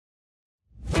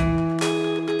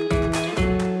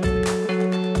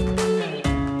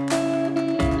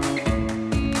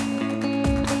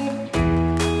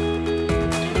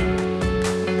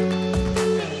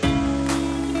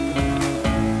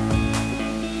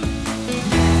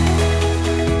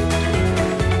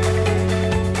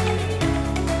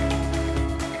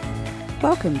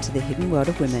Welcome to the Hidden World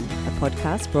of Women, a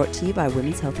podcast brought to you by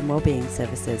Women's Health and Wellbeing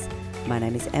Services. My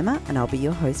name is Emma and I'll be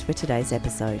your host for today's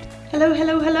episode.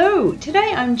 Hello.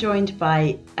 Today I'm joined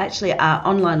by actually our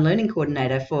online learning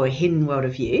coordinator for Hidden World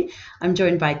of You. I'm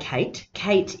joined by Kate.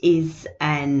 Kate is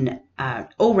an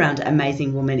all-round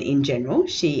amazing woman in general.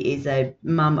 She is a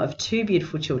mum of two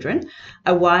beautiful children,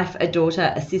 a wife, a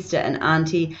daughter, a sister, an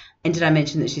auntie. And did I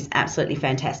mention that she's absolutely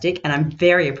fantastic? And I'm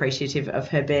very appreciative of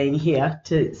her being here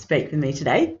to speak with me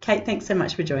today. Kate, thanks so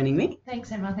much for joining me.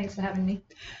 Thanks, Emma. Thanks for having me.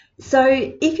 So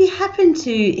if you happen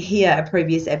to hear a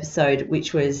previous episode,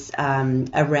 which was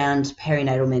around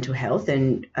perinatal mental health,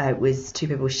 and it was two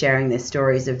people sharing their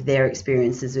stories of their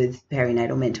experiences with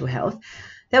perinatal mental health,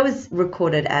 that was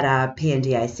recorded at our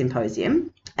PNDA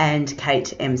symposium, and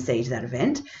Kate emceed that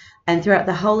event. And throughout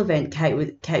the whole event,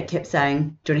 Kate kept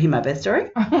saying, "Do you want to hear my birth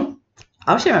story?"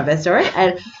 I'll share my birth story.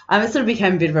 And it sort of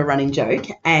became a bit of a running joke.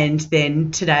 And then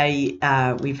today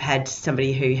we've had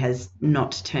somebody who has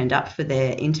not turned up for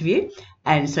their interview.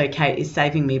 And so Kate is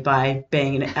saving me by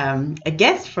being a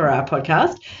guest for our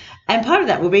podcast. And part of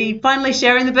that will be finally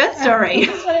sharing the birth story.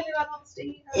 That's what everyone wants to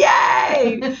hear.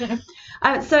 Yay!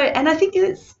 And I think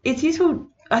it's useful.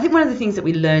 I think one of the things that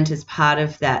we learned as part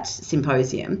of that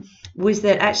symposium was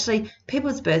that actually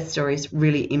people's birth stories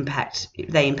really impact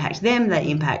them, they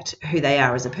impact who they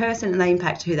are as a person, and they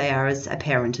impact who they are as a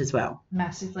parent as well.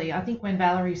 Massively. I think when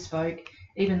Valerie spoke,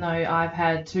 even though I've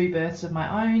had two births of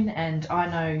my own and I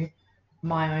know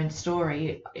my own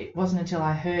story, it wasn't until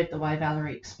I heard the way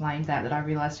Valerie explained that I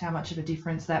realised how much of a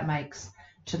difference that makes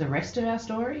to the rest of our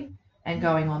story and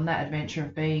going on that adventure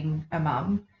of being a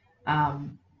mum.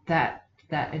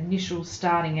 That initial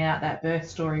starting out, that birth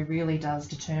story really does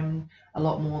determine a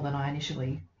lot more than I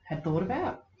initially had thought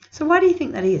about. So why do you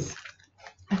think that is?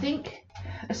 I think,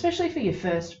 especially for your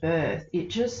first birth, it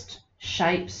just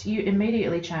shapes, you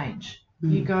immediately change.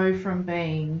 You go from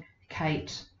being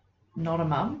Kate, not a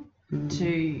mum,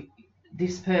 to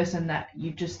this person that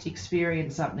you've just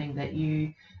experienced something that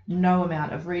you no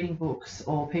amount of reading books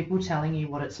or people telling you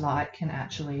what it's like can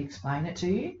actually explain it to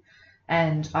you.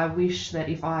 And I wish that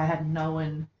if I had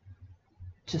known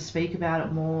to speak about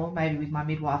it more, maybe with my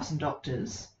midwives and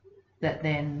doctors, that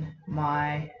then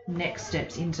my next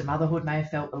steps into motherhood may have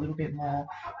felt a little bit more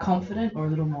confident or a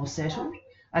little more settled.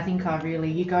 I think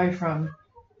you go from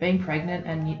being pregnant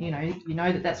and you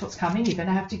know that that's what's coming. You're going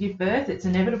to have to give birth. It's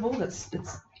inevitable. It's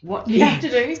what you have to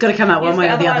do. It's got to come out one way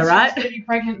or the other, right? You're going to be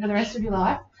pregnant for the rest of your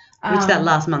life. Which that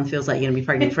last month feels like you're going to be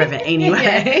pregnant forever anyway.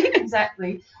 Yeah,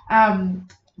 exactly.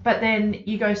 But then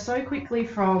you go so quickly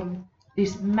from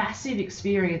this massive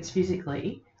experience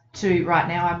physically to right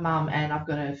now I'm mum and I've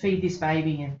got to feed this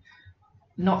baby and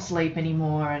not sleep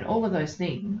anymore and all of those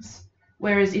things.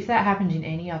 Whereas if that happened in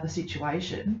any other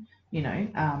situation,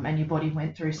 and your body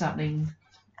went through something,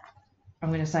 I'm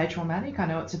going to say traumatic. I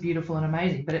know it's a beautiful and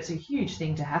amazing, but it's a huge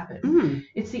thing to happen.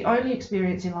 It's the only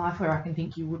experience in life where I can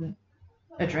think you wouldn't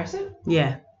address it.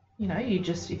 Yeah.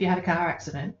 If you had a car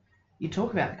accident, you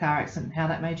talk about the car accident, how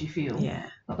that made you feel. Yeah.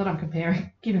 Not that I'm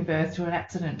comparing giving birth to an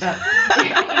accident, but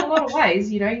in a lot of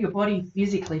ways, your body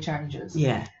physically changes.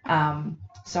 Yeah.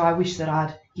 So I wish that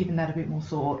I'd given that a bit more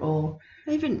thought. Or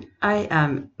even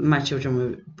my children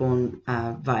were born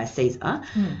via Caesar,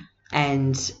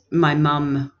 and my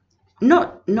mum,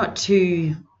 not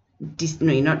too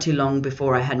long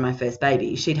before I had my first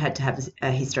baby, she'd had to have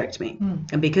a hysterectomy.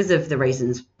 And because of the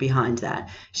reasons behind that,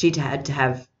 she'd had to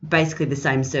have basically the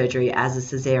same surgery as a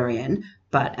cesarean,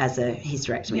 but as a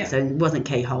hysterectomy. Yeah. So it wasn't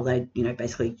keyhole. They,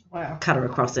 basically cut her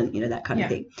across and, that kind of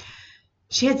thing.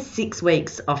 She had 6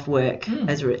 weeks off work. And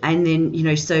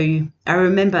then, so I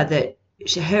remember that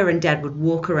her and Dad would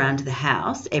walk around the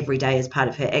house every day as part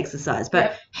of her exercise,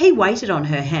 but he waited on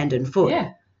her hand and foot.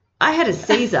 Yeah. I had a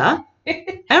Caesar.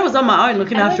 And I was on my own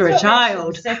looking after a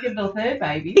child. Second or third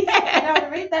baby. Yeah.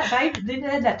 That baby,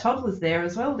 that toddler's there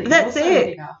as well. That's also it.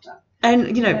 looking after.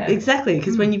 And, exactly,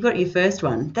 because when you've got your first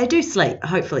one, they do sleep,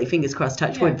 hopefully, fingers crossed,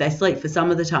 touch wood, they sleep for some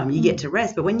of the time. You get to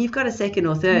rest. But when you've got a second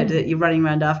or third that you're running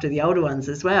around after the older ones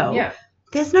as well,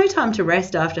 there's no time to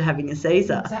rest after having a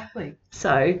Caesar. Exactly.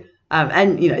 So,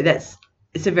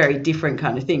 it's a very different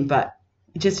kind of thing. But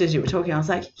just as you were talking, I was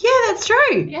like, yeah, that's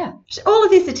true. Yeah. All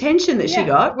of this attention that she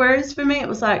got, whereas for me it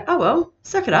was like, oh, well,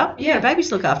 suck it up. You got a baby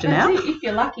to look after now. If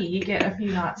you're lucky, you get a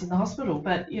few nights in the hospital.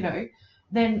 But,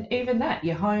 then even that,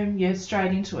 you're home, you're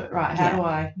straight into it. Right, how do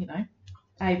I,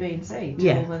 A, B, and C, do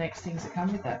all the next things that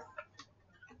come with that.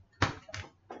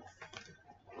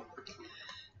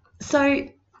 So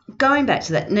going back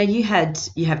to that, now you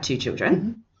have two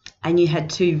children and you had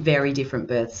two very different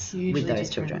births with those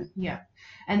children. Yeah.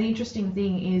 And the interesting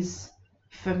thing is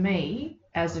for me,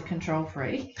 as a control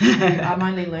freak, I'm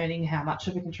only learning how much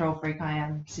of a control freak I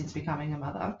am since becoming a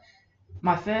mother.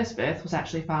 My first birth was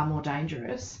actually far more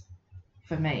dangerous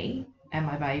for me and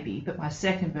my baby, but my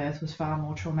second birth was far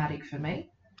more traumatic for me.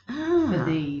 For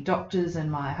the doctors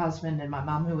and my husband and my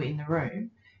mum who were in the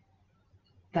room,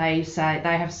 they say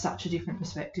they have such a different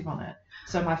perspective on it.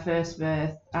 So my first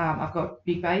birth, I've got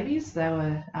big babies. They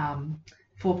were 4.4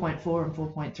 and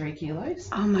 4.3 kilos.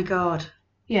 Oh my God.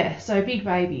 Yeah, so big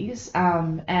babies.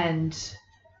 And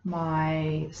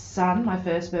my son, my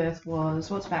first birth was,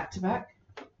 what's back-to-back?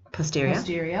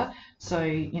 Posterior. So,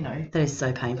 you know. That is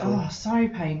so painful. Oh, so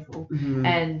painful. Mm-hmm.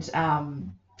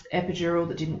 And epidural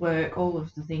that didn't work, all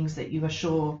of the things that you are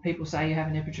sure, people say you have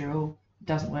an epidural,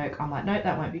 doesn't work. I'm like, no,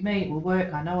 that won't be me. It will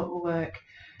work. I know it will work.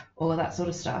 All of that sort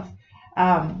of stuff.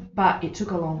 But it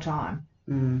took a long time.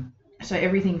 So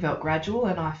everything felt gradual,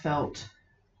 and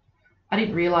I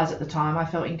didn't realise at the time I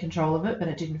felt in control of it, but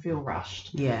it didn't feel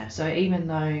rushed. Yeah. So even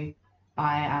though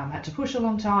I had to push a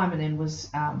long time, and then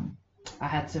I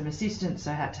had some assistance,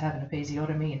 so I had to have an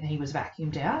episiotomy, and he was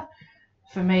vacuumed out.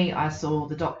 For me, I saw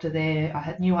the doctor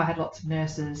there. Knew I had lots of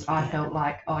nurses. I felt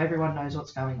like, oh, everyone knows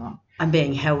what's going on. I'm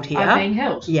being held here. I'm being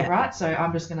held, right? So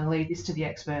I'm just going to leave this to the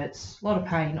experts. A lot of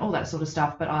pain, all that sort of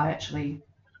stuff. But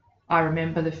I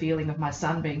remember the feeling of my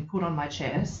son being put on my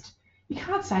chest. You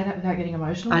can't say that without getting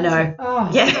emotional. I know.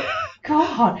 Oh, yeah.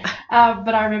 God.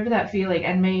 But I remember that feeling,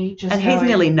 and me just. And he's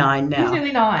nearly 9 now. He's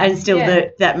nearly 9. And still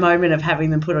that moment of having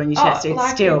them put on your chest, it's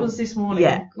like still. it was this morning.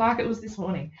 Yeah. Like it was this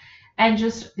morning. And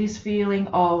just this feeling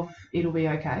of it'll be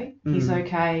okay. He's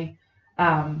okay.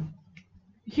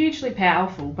 Hugely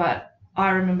powerful. But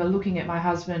I remember looking at my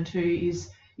husband, who is,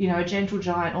 you know, a gentle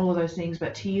giant, all of those things,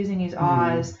 but tears in his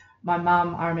eyes. My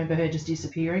mum, I remember her just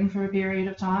disappearing for a period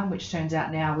of time, which turns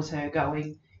out now was her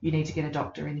going, you need to get a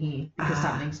doctor in here because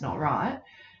something's not right.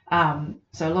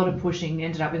 So a lot of pushing,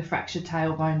 ended up with a fractured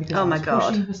tailbone because I was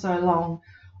pushing for so long.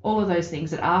 All of those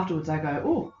things that afterwards I go,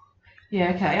 oh,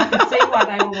 yeah, okay, I can see why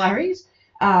they were worried.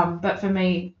 But for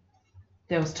me,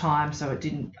 there was time, so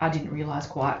I didn't realise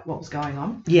quite what was going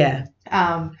on. Yeah.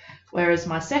 Whereas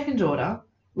my second daughter,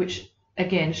 which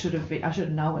again I should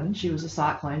have known, she was a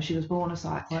cyclone. She was born a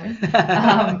cyclone.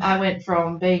 I went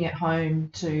from being at home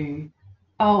to,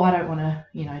 I don't want to,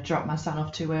 you know, drop my son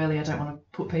off too early. I don't want to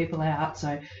put people out.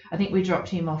 So I think we dropped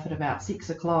him off at about 6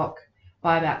 o'clock.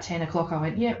 By about 10 o'clock, I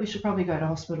went, yeah, we should probably go to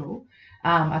hospital.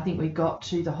 I think we got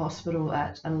to the hospital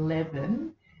at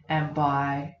 11, and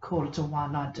by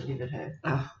 1:45, I'd delivered her.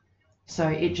 Oh. So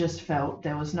it just felt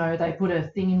they put a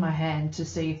thing in my hand to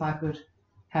see if I could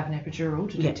have an epidural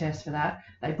to do a test for that.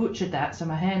 They butchered that, so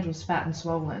my hand was fat and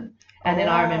swollen. And then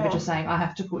I remember just saying, I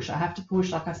have to push,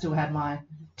 like I still had my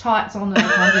tights on the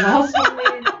hospital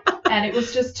in. And it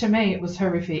was just, to me, it was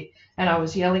horrific. And I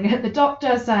was yelling at the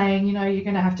doctor saying, you know, you're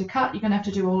going to have to cut, you're going to have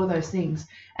to do all of those things.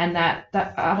 And that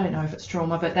I don't know if it's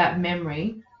trauma, but that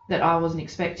memory that I wasn't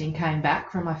expecting came back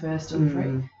from my first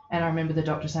delivery. And I remember the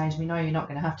doctor saying to me, no, you're not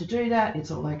going to have to do that. It's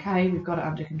all okay. We've got it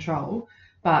under control.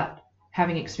 But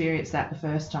having experienced that the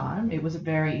first time, it was a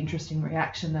very interesting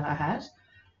reaction that I had.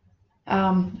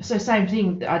 So same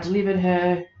thing, I delivered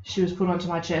her, she was put onto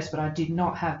my chest, but I did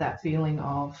not have that feeling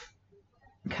of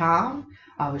calm.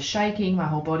 I was shaking, my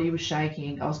whole body was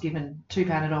shaking. I was given 2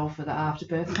 Panadol for the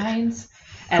afterbirth pains,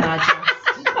 and I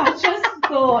just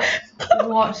thought,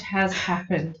 what has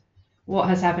happened? What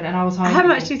has happened? And I was home. How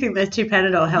much do you think those 2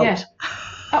 Panadol helped?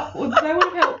 Yeah. Well, they would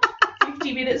have helped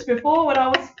 50 minutes before when I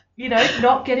was, you know,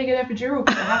 not getting an epidural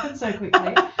because it happened so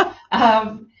quickly.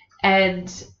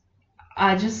 And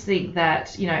I just think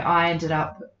that, you know, I ended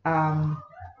up,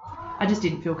 I just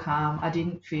didn't feel calm. I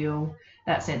didn't feel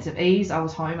that sense of ease. I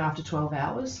was home after 12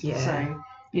 hours. Yeah. So,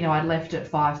 you know, I'd left at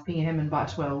 5 p.m. and by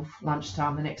 12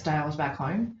 lunchtime the next day I was back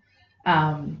home.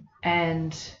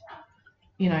 And,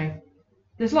 you know,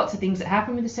 there's lots of things that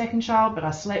happen with the second child, but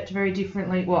I slept very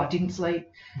differently. Well, I didn't sleep.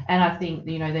 And I think,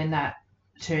 you know, then that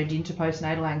turned into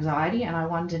postnatal anxiety. And I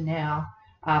wonder now,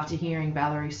 after hearing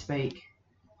Valerie speak,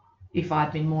 if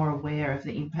I'd been more aware of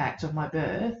the impact of my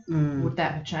birth, would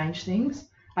that have changed things?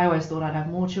 I always thought I'd have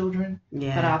more children, but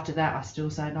after that I still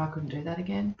say, no, I couldn't do that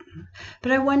again.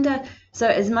 But I wonder, so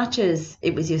as much as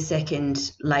it was your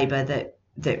second labour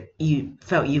that you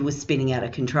felt you were spinning out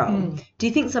of control, do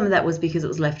you think some of that was because it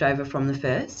was left over from the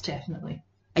first? Definitely.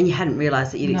 And you hadn't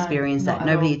realised that you'd experienced that.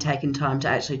 Nobody had taken time to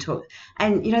actually talk.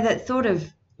 And, you know, that thought of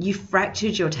you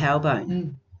fractured your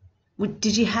tailbone.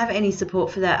 Did you have any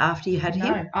support for that after you had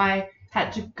him? No, I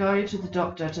had to go to the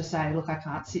doctor to say, look, I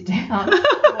can't sit down.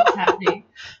 What's happening?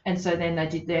 And so then they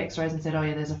did the x-rays and said, oh,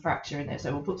 yeah, there's a fracture in there,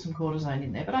 so we'll put some cortisone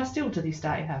in there. But I still, to this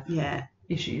day, have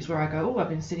issues where I go, oh, I've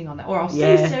been sitting on that. Or I'll see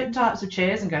certain types of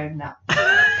chairs and go, no,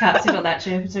 can't sit on that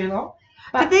chair for too long.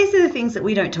 But these are the things that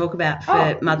we don't talk about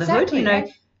for motherhood. Exactly. You know,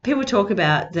 people talk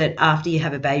about that after you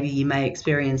have a baby, you may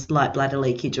experience light bladder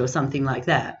leakage or something like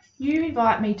that. You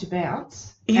invite me to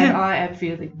bounce, and I am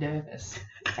feeling nervous.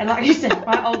 And like you said,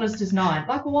 my oldest is 9.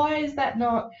 Like, why is that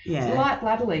not? Light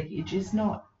bladder leakage is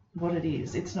not what it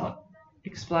is. It's not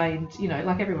explained. You know,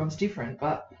 like everyone's different,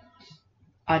 but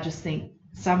I just think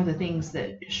some of the things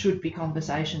that should be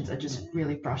conversations are just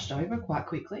really brushed over quite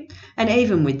quickly. And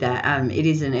even with that, it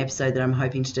is an episode that I'm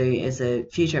hoping to do as a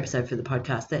future episode for the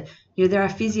podcast, that, you know, there are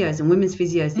physios and women's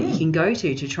physios that you can go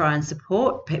to try and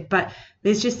support, but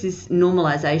there's just this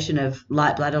normalisation of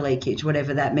light bladder leakage,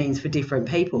 whatever that means for different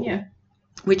people. Yeah.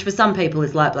 Which for some people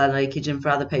is light bladder leakage, and for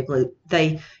other people,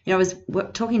 I was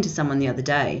talking to someone the other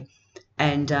day,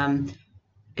 and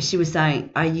she was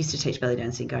saying, I used to teach belly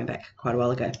dancing going back quite a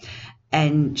while ago,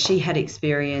 and she had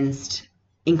experienced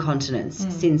incontinence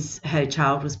since her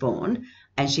child was born,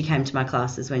 and she came to my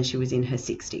classes when she was in her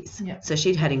 60s. Yeah. So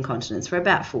she'd had incontinence for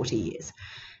about 40 years.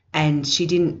 And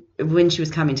when she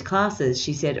was coming to classes,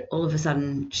 she said all of a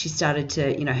sudden she started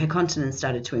to, you know, her continence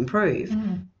started to improve.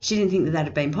 She didn't think that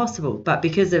had been possible, but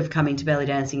because of coming to belly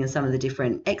dancing and some of the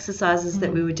different exercises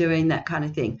that we were doing, that kind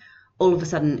of thing, all of a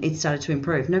sudden it started to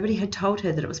improve. Nobody had told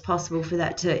her that it was possible for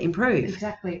that to improve.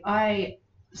 Exactly. I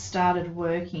started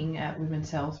working at Women's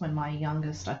Health when my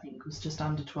youngest, I think, was just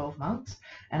under 12 months.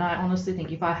 And I honestly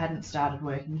think if I hadn't started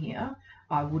working here,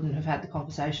 I wouldn't have had the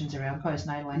conversations around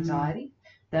postnatal anxiety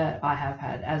that I have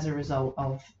had as a result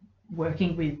of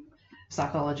working with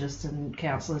psychologists and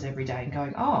counsellors every day and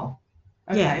going, oh,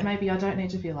 okay, maybe I don't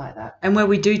need to feel like that. And where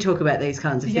we do talk about these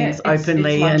kinds of things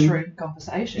openly. It's lunchroom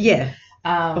conversation. Yeah.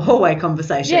 A hallway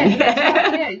conversation.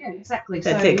 Yeah, exactly.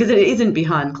 That's it, because it isn't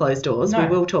behind closed doors. No. We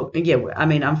will talk. Yeah, I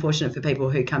mean, unfortunate for people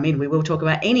who come in, we will talk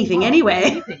about anything, anywhere.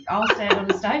 Anything. I'll stand on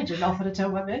the stage and offer to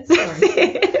tell my birth story.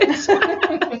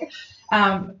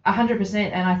 100%.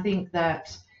 And I think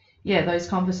that, those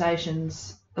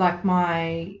conversations, like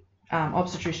my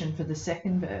obstetrician for the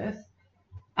second birth,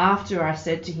 after I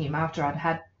said to him, after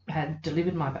I'd had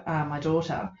delivered my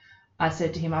daughter, I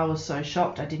said to him, I was so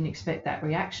shocked, I didn't expect that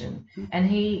reaction. And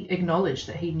he acknowledged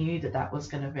that he knew that was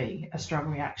going to be a strong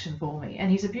reaction for me. And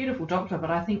he's a beautiful doctor,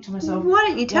 but I think to myself, why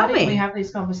didn't you tell me? Why didn't we have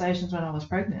these conversations when I was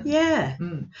pregnant? Yeah.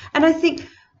 And I think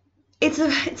it's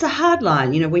a hard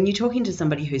line. You know, when you're talking to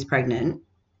somebody who's pregnant,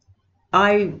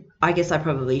 I guess I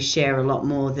probably share a lot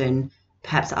more than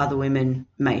perhaps other women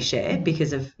may share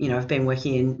because of, you know, I've been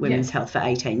working in women's health for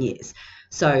 18 years.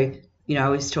 So, you know, I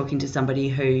was talking to somebody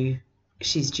who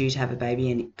she's due to have a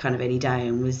baby any day,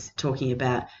 and was talking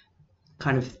about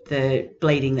kind of the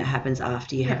bleeding that happens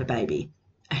after you have a baby.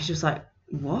 And she was like,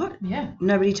 what? Yeah.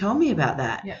 Nobody told me about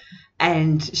that. Yeah.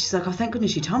 And she's like, oh, thank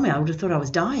goodness you told me. I would have thought I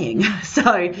was dying.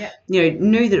 So, you know,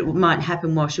 knew that it might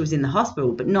happen while she was in the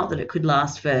hospital, but not that it could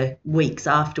last for weeks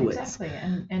afterwards. Exactly.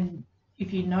 And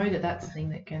if you know that that's a thing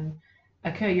that can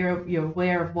occur, you're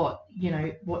aware of what, you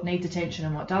know, what needs attention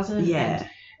and what doesn't. Yeah.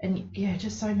 And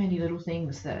just so many little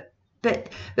things that. But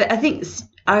I think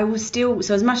I will still,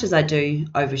 so as much as I do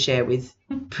overshare with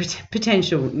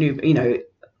potential new, you know,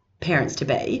 parents to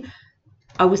be,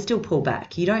 I will still pull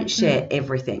back. You don't share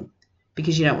everything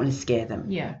because you don't want to scare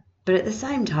them. Yeah. But at the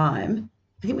same time,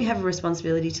 I think we have a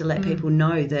responsibility to let people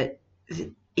know that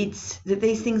that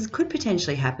these things could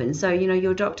potentially happen. So, you know,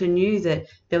 your doctor knew that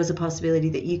there was a possibility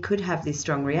that you could have this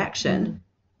strong reaction.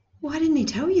 Why didn't he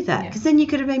tell you that? Because then you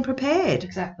could have been prepared.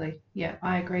 Exactly. Yeah,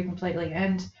 I agree completely.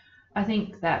 And I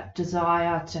think that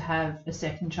desire to have a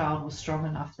second child was strong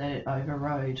enough that it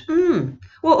overrode.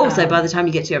 Well, also, by the time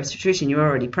you get to your obstetrician, you're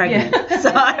already pregnant. Yeah.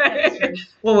 So,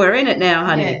 well, we're in it now,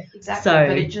 honey. Yeah, exactly. So,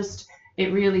 but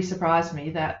it really surprised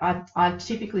me that I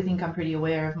typically think I'm pretty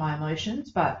aware of my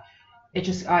emotions, but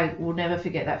I will never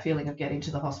forget that feeling of getting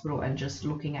to the hospital and just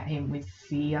looking at him with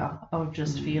fear of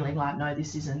just feeling like, no,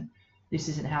 this isn't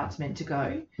how it's meant to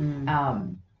go.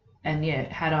 And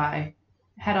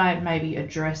had I maybe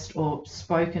addressed or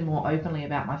spoken more openly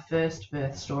about my first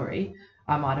birth story,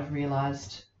 I might have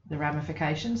realised the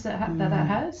ramifications that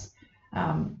has.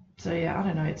 So yeah, I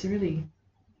don't know. It's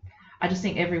I just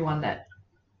think everyone that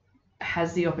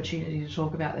has the opportunity to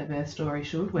talk about their birth story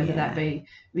should, whether that be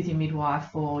with your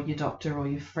midwife or your doctor or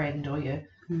your friend or your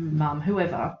mum,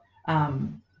 whoever,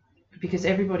 because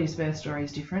everybody's birth story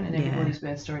is different and everybody's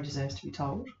birth story deserves to be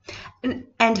told.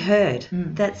 And heard.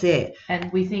 That's it.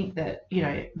 And we think that, you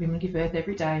know, women give birth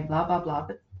every day, blah, blah, blah,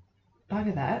 but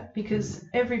bugger that, because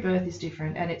every birth is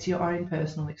different and it's your own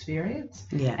personal experience.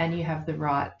 Yeah. And you have the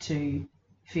right to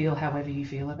feel however you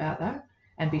feel about that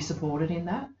and be supported in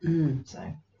that.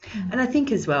 So And I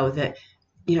think as well that,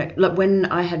 like when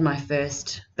I had my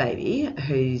first baby,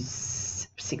 who's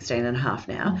 16 and a half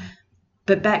now,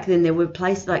 but back then there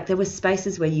were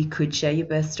spaces where you could share your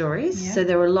birth stories. Yeah. So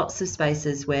there were lots of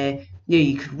spaces where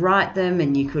you could write them,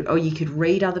 and you could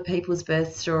read other people's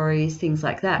birth stories, things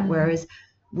like that. Whereas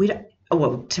we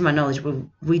don't, to my knowledge,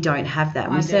 we don't have that.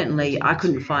 I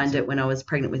couldn't find it when I was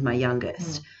pregnant with my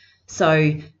youngest.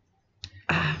 So.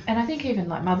 And I think even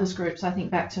like mothers groups, I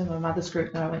think back to my mother's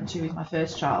group that I went to with my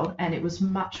first child, and it was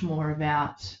much more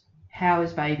about how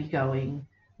is baby going?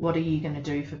 What are you going to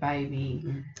do for baby?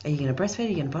 Are you going to breastfeed? Are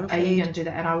you going to bottle feed? Are you going to do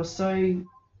that? And I was so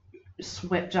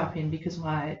swept up in, because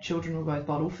my children were both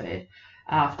bottle fed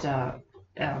after,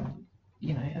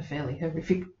 a fairly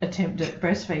horrific attempt at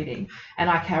breastfeeding. And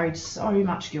I carried so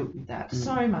much guilt with that,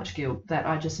 so much guilt, that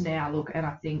I just now look and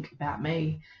I think about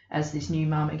me as this new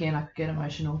mum. Again, I could get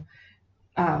emotional.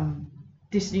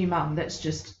 This new mum that's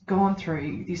just gone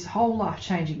through this whole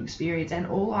life-changing experience, and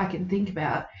all I can think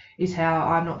about is how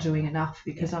I'm not doing enough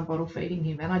because I'm bottle feeding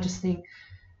him. And I just think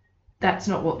that's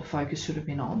not what the focus should have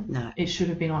been on. No. It should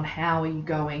have been on how are you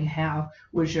going, how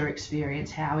was your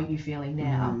experience, how are you feeling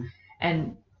now?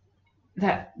 And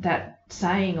that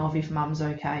saying of if mum's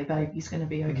okay, baby's going to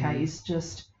be okay is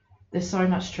just, there's so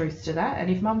much truth to that. And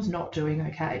if mum's not doing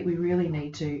okay, we really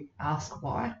need to ask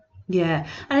why. Yeah,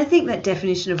 and I think that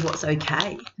definition of what's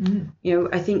okay,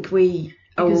 I think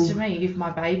because to me, if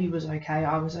my baby was okay,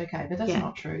 I was okay, but that's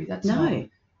not true.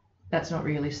 That's not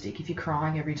realistic. If you're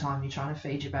crying every time you're trying to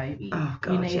feed your baby,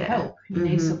 you need help, you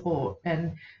need support.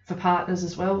 And for partners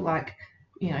as well, like,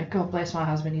 God bless my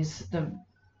husband, is the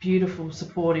beautiful,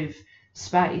 supportive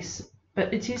space,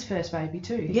 but it's his first baby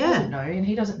too. He doesn't know, and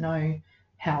he doesn't know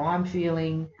how I'm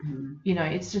feeling.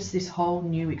 It's just this whole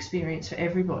new experience for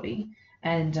everybody.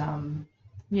 And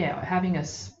having a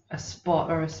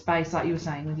spot or a space, like you were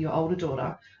saying, with your older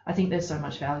daughter, I think there's so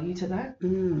much value to that.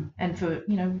 And for,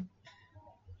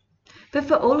 But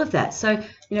for all of that, so,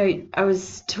 I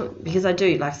was, because I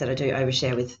do, like I said, I do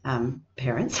overshare with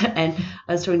parents, and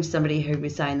I was talking to somebody who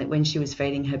was saying that when she was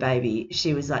feeding her baby,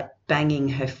 she was like banging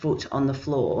her foot on the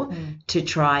floor to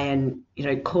try and,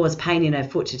 cause pain in her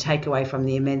foot to take away from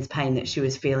the immense pain that she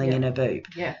was feeling in her boob.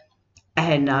 Yeah.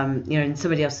 And, and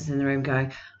somebody else was in the room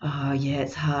going, oh, yeah,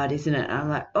 it's hard, isn't it? And I'm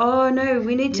like, oh, no,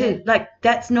 we need to,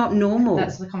 that's not normal.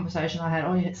 That's the conversation I had.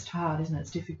 Oh, yeah, it's hard, isn't it?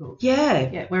 It's difficult. Yeah.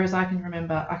 Yeah, whereas I can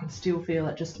remember, I can still feel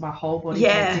it, just my whole body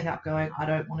tensing up going, I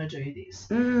don't want to do this.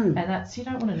 And that's, you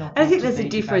don't want to not. I think there's a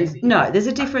difference. No, there's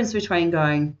a difference between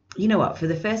going, you know what, for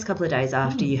the first couple of days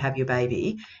after you have your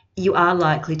baby, you are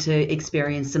likely to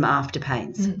experience some after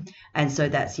pains. And so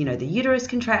that's, the uterus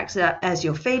contracts as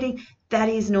you're feeding. That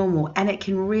is normal, and it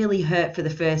can really hurt for the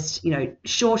first,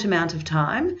 short amount of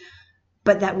time,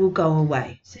 but that will go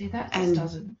away. See, that just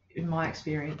doesn't, in my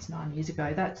experience 9 years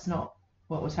ago, that's not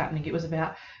what was happening. It was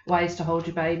about ways to hold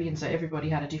your baby, and so everybody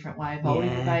had a different way of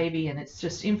holding the baby, and it's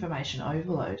just information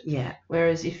overload. Yeah.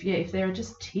 Whereas if there are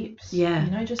just tips,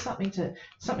 just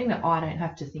something that I don't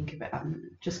have to think about,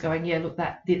 just going, look,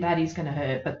 that is going to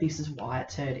hurt, but this is why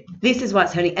it's hurting. This is why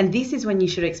it's hurting, and this is when you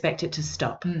should expect it to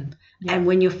stop. And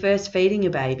when you're first feeding a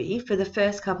baby, for the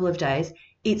first couple of days,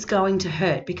 it's going to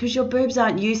hurt because your boobs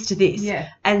aren't used to this. Yeah.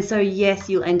 And so, yes,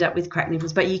 you'll end up with cracked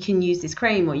nipples, but you can use this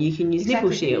cream, or you can use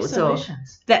nipple shields.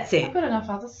 That's it. I've got enough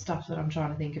other stuff that I'm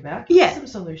trying to think about. Give me some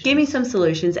solutions. Give me some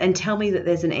solutions and tell me that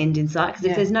there's an end in sight, because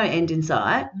if there's no end in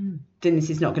sight, then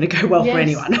this is not going to go well for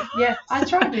anyone. I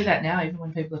try and do that now, even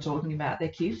when people are talking about their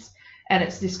kids. And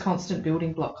it's this constant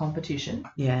building block competition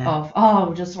of,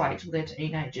 we'll just wait till they're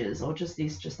teenagers, or just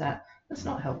this, just that. That's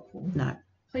not helpful. No.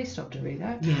 Please stop doing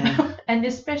that. Yeah. And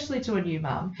especially to a new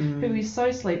mum who is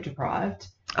so sleep deprived.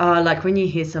 Oh, like when you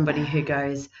hear somebody who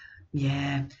goes,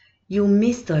 you'll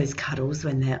miss those cuddles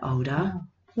when they're older. Oh.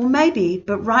 Well, maybe,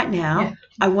 but right now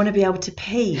I want to be able to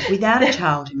pee without a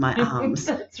child in my arms.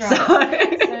 That's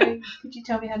right. So could you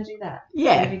tell me how to do that?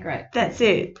 Yeah. That'd be great. That's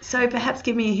it. So perhaps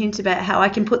give me a hint about how I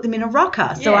can put them in a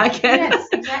rocker so I can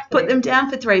put them down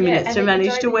for 3 minutes to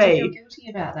manage to wee. I feel guilty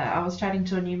about that. I was chatting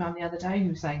to a new mum the other day who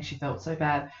was saying she felt so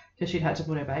bad because she'd had to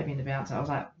put her baby in the bouncer. I was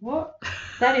like, what?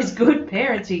 That is good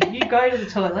parenting. You go to the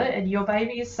toilet and your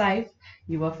baby is safe.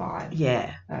 You are fine.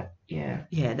 Yeah.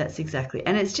 Yeah, that's exactly.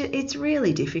 And it's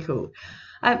really difficult.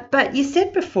 But you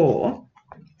said before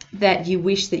that you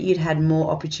wish that you'd had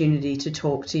more opportunity to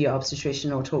talk to your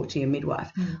obstetrician or talk to your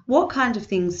midwife. What kind of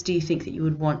things do you think that you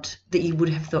would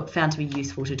have found to be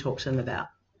useful to talk to them about?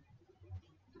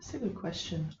 That's a good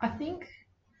question. I think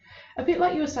a bit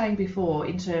like you were saying before,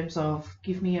 in terms of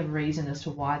give me a reason as to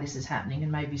why this is happening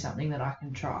and maybe something that I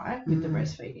can try with the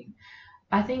breastfeeding.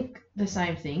 I think the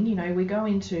same thing. You know, we go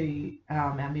into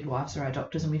our midwives or our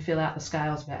doctors and we fill out the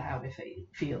scales about how we're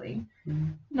feeling.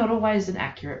 Not always an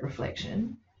accurate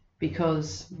reflection,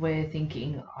 because we're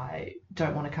thinking, I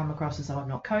don't want to come across as though I'm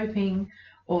not coping,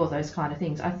 all of those kind of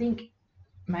things. I think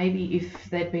maybe if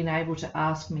they'd been able to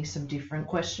ask me some different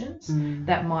questions,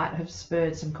 that might have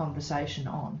spurred some conversation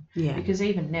on. Yeah. Because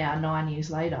even now, 9 years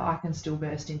later, I can still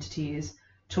burst into tears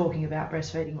talking about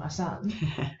breastfeeding my son,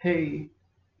 who,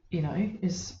 you know,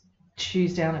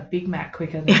 chews down a Big Mac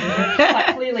quicker than me.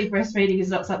 Like, clearly breastfeeding is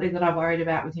not something that I'm worried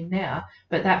about with him now,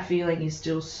 but that feeling is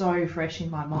still so fresh in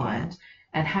my mind.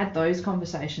 And had those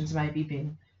conversations maybe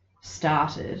been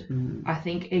started, I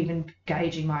think even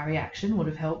gauging my reaction would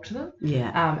have helped them.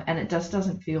 And it just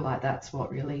doesn't feel like that's what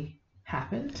really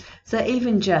happened. So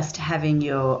even just having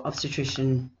your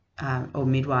obstetrician or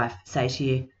midwife say to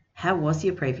you, how was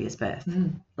your previous birth?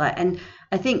 Like, and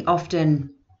I think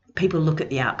often people look at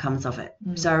the outcomes of it.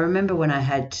 So I remember when I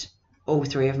had all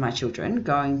 3 of my children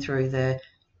going through the,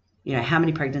 you know, how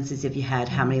many pregnancies have you had?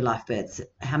 How many live births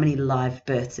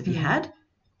have you had?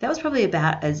 That was probably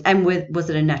about as, and was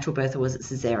it a natural birth or was it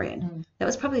cesarean? That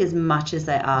was probably as much as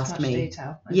they asked me.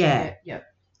 Detail. Yeah.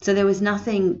 So there was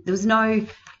no,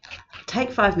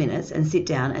 take 5 minutes and sit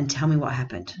down and tell me what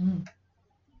happened.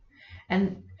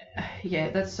 And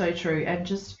yeah, that's so true. And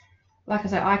just, like I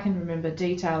say, I can remember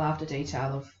detail after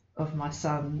detail of my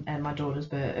son and my daughter's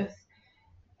birth.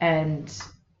 And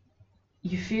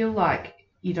you feel like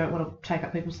you don't want to take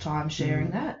up people's time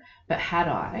sharing that. But had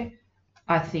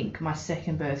I think my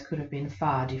second birth could have been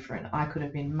far different. I could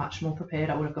have been much more prepared.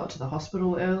 I would have got to the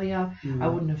hospital earlier. I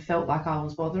wouldn't have felt like I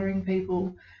was bothering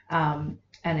people. And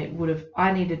it would have,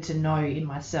 I needed to know in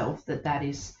myself that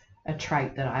is a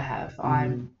trait that I have.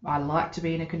 I like to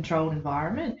be in a controlled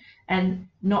environment and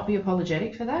not be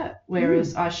apologetic for that.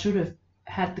 Whereas I should have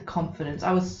had the confidence.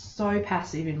 I was so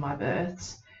passive in my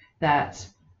births that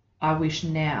I wish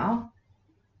now,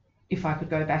 if I could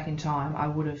go back in time, I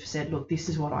would have said, look, this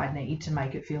is what I need to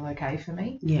make it feel okay for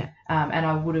me. And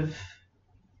I would have,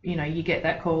 you know, you get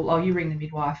that call, you ring the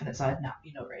midwife, and it's like, no,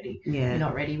 you're not ready. You're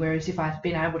not ready. Whereas if I'd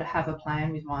been able to have a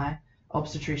plan with my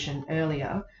obstetrician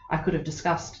earlier, I could have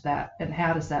discussed that and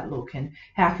how does that look and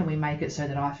how can we make it so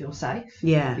that I feel safe.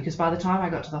 Because by the time I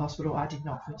got to the hospital, I did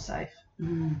not feel safe.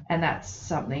 And that's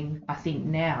something I think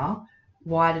now,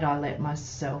 why did I let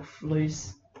myself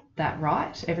lose that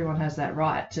right? Everyone has that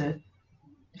right to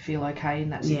feel okay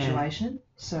in that situation.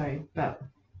 So, but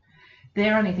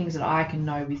they're only things that I can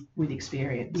know with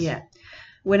experience.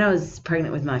 When I was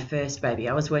pregnant with my first baby,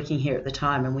 I was working here at the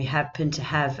time, and we happened to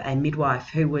have a midwife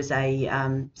who was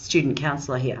a student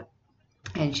counsellor here.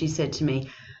 And she said to me,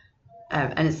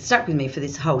 and it stuck with me for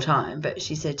this whole time, but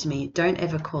she said to me, don't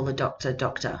ever call a doctor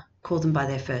doctor. Call them by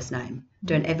their first name.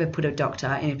 Don't ever put a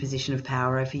doctor in a position of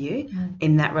power over you.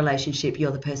 In that relationship,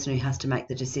 you're the person who has to make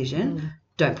the decision.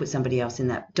 Don't put somebody else in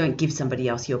that. Don't give somebody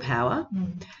else your power.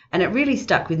 And it really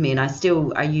stuck with me, and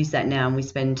I use that now, and we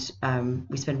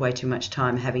spend way too much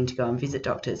time having to go and visit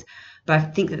doctors. But I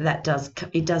think that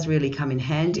does really come in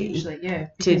handy. Usually,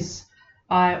 because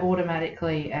I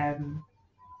automatically am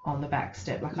on the back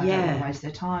step. Like, I don't want to waste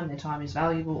their time. Their time is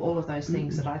valuable. All of those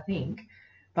things that I think.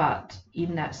 But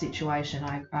in that situation,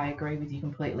 I agree with you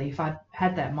completely. If I'd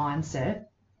had that mindset,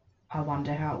 I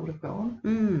wonder how it would have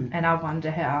gone. And I wonder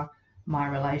how my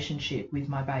relationship with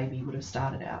my baby would have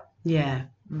started out.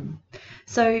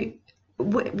 So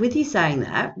with you saying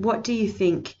that, what do you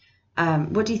think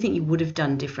you would have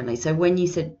done differently? So when you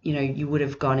said, you know, you would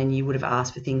have gone and you would have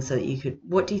asked for things so that you could,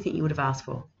 what do you think you would have asked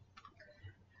for?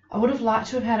 I would have liked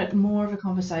to have had more of a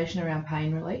conversation around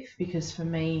pain relief, because for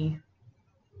me,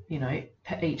 you know,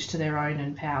 each to their own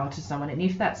and power to someone. And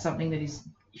if that's something that is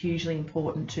hugely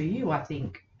important to you, I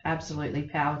think absolutely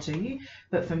power to you.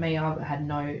 But for me, I had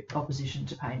no opposition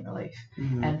to pain relief.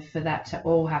 And for that to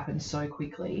all happen so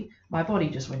quickly, my body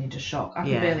just went into shock. I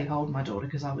could barely hold my daughter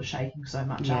because I was shaking so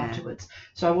much afterwards.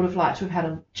 So I would have liked to have had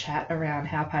a chat around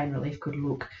how pain relief could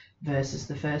look versus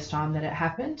the first time that it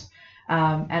happened.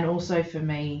 And also for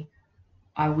me,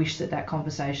 I wish that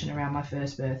conversation around my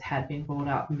first birth had been brought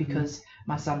up, because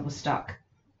my son was stuck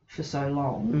for so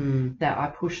long, that I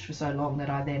pushed for so long that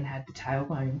I then had the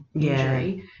tailbone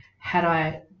injury. Had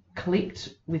I clicked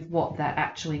with what that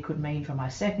actually could mean for my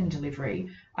second delivery,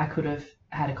 I could have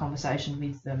had a conversation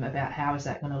with them about how is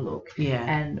that going to look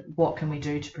and what can we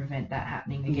do to prevent that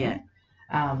happening again.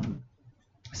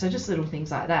 So just little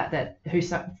things like that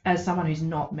as someone who's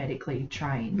not medically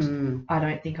trained, I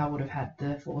don't think I would have had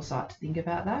the foresight to think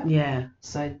about that.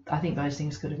 So I think those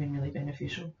things could have been really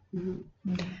beneficial.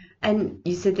 And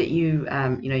you said that you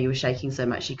were shaking so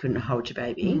much you couldn't hold your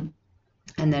baby.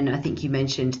 And then I think you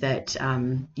mentioned that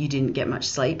you didn't get much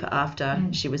sleep after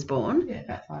she was born. Yeah,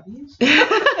 about 5 years.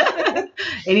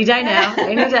 Any day now,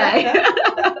 any day.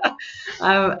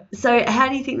 So how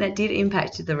do you think that did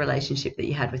impact the relationship that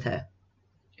you had with her?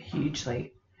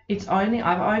 Hugely.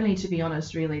 I've only, to be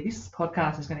honest, really, this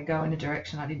podcast is going to go in a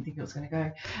direction I didn't think it was going to go.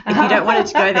 If you don't want it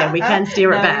to go there, we can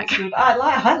steer it back.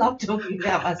 I love talking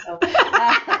about myself.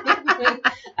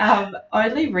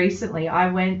 Only recently I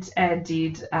went and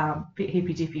did bit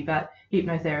hippy-dippy, but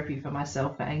hypnotherapy for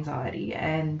myself for anxiety,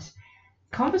 and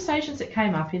conversations that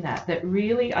came up in that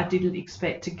really I didn't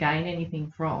expect to gain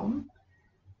anything from.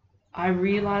 I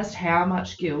realised how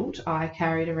much guilt I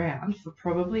carried around for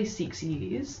probably 6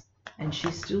 years, and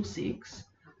she's still 6,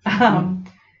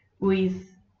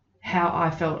 with how I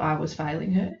felt I was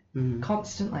failing her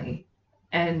constantly.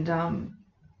 And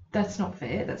that's not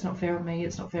fair. That's not fair on me.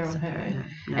 It's not fair on her.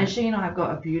 No. And she and I have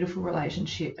got a beautiful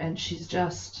relationship, and she's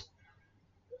just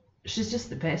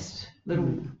the best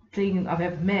little thing I've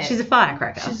ever met. She's a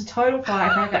firecracker. She's a total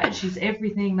firecracker, and she's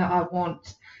everything that I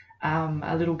want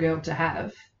a little girl to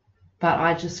have. But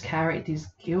I just carried this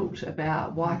guilt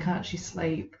about why can't she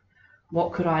sleep?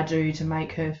 What could I do to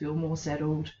make her feel more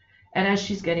settled? And as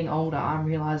she's getting older, I'm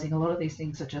realising a lot of these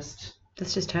things are just...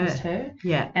 That's just her.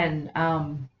 Yeah. And,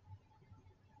 I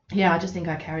just think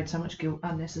I carried so much guilt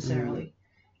unnecessarily.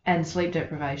 And sleep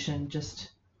deprivation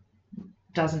just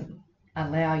doesn't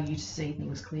allow you to see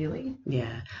things clearly.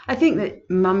 Yeah. I think that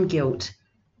mum guilt...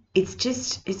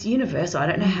 It's universal. I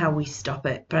don't know how we stop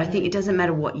it, but I think it doesn't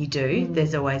matter what you do,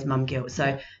 there's always mum guilt.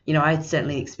 So, I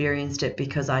certainly experienced it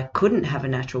because I couldn't have a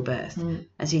natural birth. And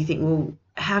so you think, well,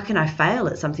 how can I fail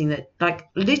at something that, like,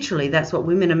 literally that's what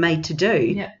women are made to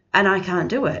do, and I can't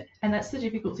do it. And that's the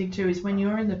difficult thing too, is when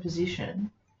you're in the position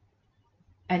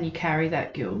and you carry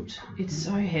that guilt, it's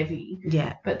so heavy.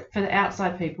 Yeah. But for the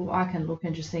outside people, I can look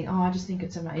and just think, I just think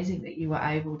it's amazing that you were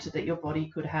able to, that your body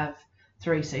could have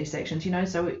 3 C-sections,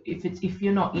 So if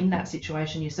you're not in that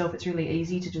situation yourself, it's really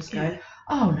easy to just go,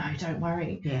 oh no, don't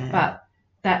worry. Yeah. But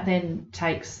that then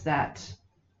takes that,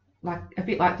 like a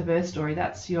bit like the birth story,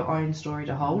 that's your own story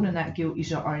to hold, and that guilt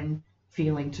is your own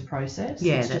feeling to process.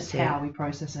 Yeah, it's that's just how we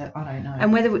process it. I don't know.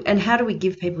 And how do we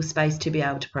give people space to be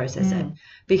able to process it?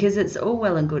 Because it's all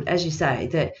well and good, as you say,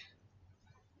 that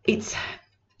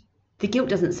the guilt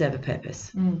doesn't serve a purpose.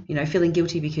 Feeling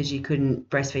guilty because you couldn't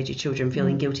breastfeed your children,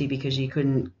 feeling guilty because you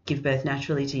couldn't give birth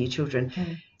naturally to your children.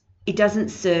 It doesn't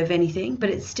serve anything, but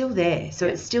it's still there. So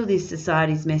it's still this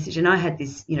society's message. And I had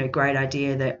this, great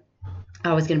idea that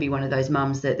I was going to be one of those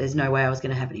mums that there's no way I was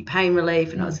going to have any pain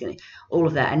relief, and I was going to, all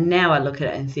of that. And now I look at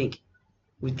it and think,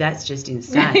 well, that's just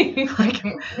insane. Like,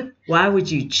 why would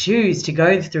you choose to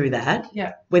go through that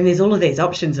when there's all of these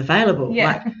options available?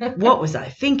 Yeah. Like, what was I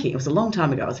thinking? It was a long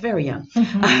time ago. I was very young.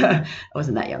 I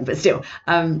wasn't that young, but still,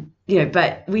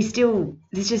 but we still,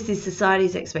 there's just this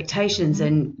society's expectations,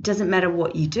 and it doesn't matter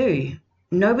what you do,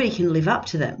 nobody can live up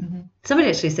to them. Somebody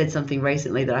actually said something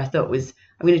recently that I thought was,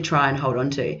 I'm going to try and hold on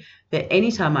to, that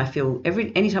anytime I feel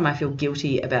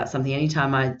guilty about something,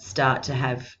 anytime I start to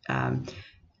have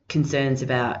concerns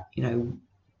about,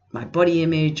 my body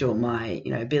image or my,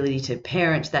 ability to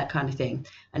parent, that kind of thing,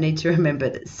 I need to remember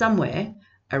that somewhere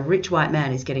a rich white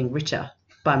man is getting richer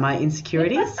by my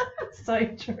insecurities. So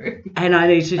true. And I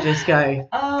need to just go,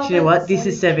 do you know what? This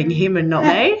is serving him and not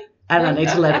me, and I need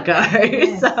to let it go.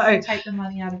 Yes, so take the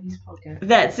money out of his pocket.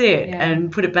 That's it,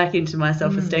 and put it back into my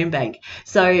self-esteem bank.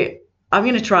 So I'm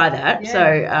going to try that. Yeah.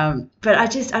 So, but I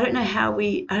don't know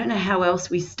how else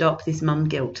we stop this mum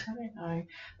guilt. I don't know.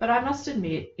 But I must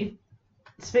admit,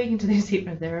 speaking to this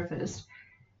hypnotherapist,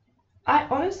 I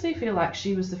honestly feel like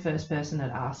she was the first person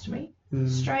that asked me,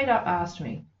 straight up asked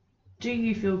me, do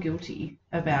you feel guilty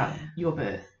about your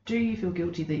birth? Do you feel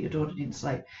guilty that your daughter didn't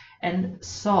sleep? And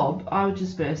I would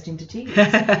just burst into tears.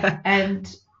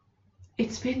 And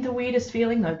it's been the weirdest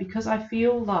feeling though, because I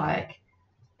feel like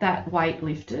that weight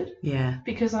lifted. Yeah.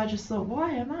 Because I just thought,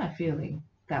 why am I feeling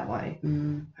that way?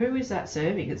 Who is that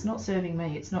serving? It's not serving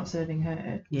me. It's not serving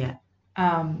her. Yeah.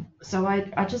 So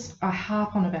I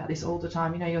harp on about this all the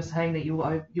time. You're saying that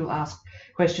you'll ask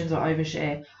questions or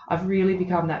overshare. I've really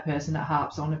become that person that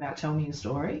harps on about tell me a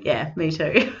story. Yeah, me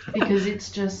too. Because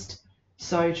it's just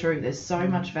so true. There's so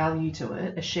much value to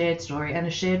it, a shared story and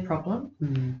a shared problem.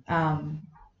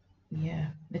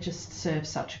 It just serves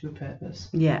such a good purpose.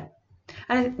 Yeah.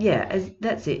 And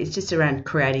that's it. It's just around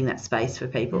creating that space for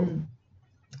people.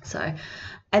 So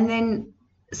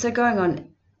going on,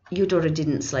 your daughter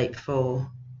didn't sleep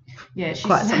for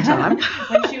quite some time.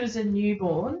 When she was a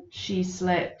newborn, she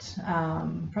slept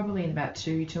probably in about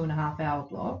 2.5 hour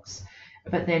blocks.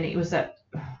 But then it was that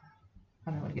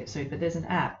I don't want to get sued, but there's an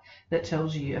app that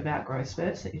tells you about growth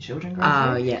spurts that your children go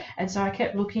Oh, through. yeah. And so I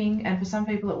kept looking, and for some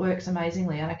people it works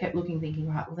amazingly, and I kept looking thinking,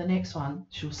 right, well, the next one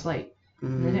she'll sleep,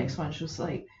 and the next one she'll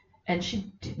sleep. And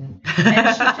she didn't.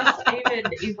 And she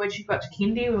just, even when she got to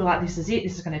kindy, we were like, this is it,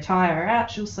 this is going to tire her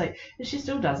out, she'll sleep. And she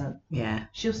still doesn't. Yeah.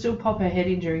 She'll still pop her head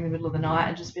in during the middle of the night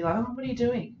and just be like, oh, what are you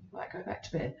doing? Like, go back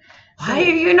to bed. Why are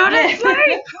you not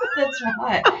asleep? That's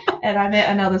right. And I met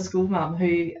another school mum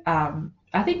who,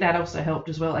 I think that also helped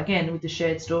as well, again, with the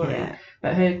shared story. Yeah.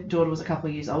 But her daughter was a couple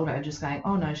of years older and just going,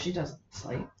 oh, no, she doesn't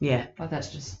sleep. Yeah. Like,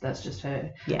 that's just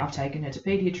her. Yeah. I've taken her to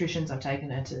paediatricians, I've taken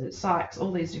her to psychs,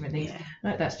 all these different things. Yeah.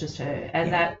 No, that's just her.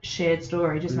 And that shared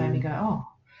story just made me go, oh,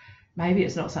 maybe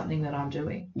it's not something that I'm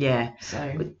doing. Yeah.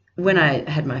 So when I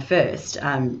had my first,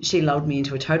 she lulled me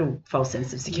into a total false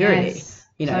sense of security. Yes.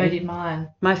 You know, so did mine.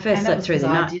 My first slept through the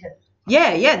night. I did it.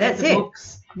 Yeah, that's the it.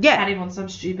 Books, Yeah. had him on some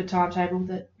stupid timetable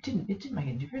that didn't make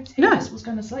any difference. He No. just was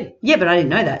going to sleep. Yeah, but I didn't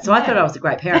know that. So I Yeah. thought I was a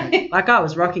great parent. Like, I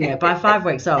was rocking it. By 5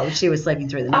 weeks old, she was sleeping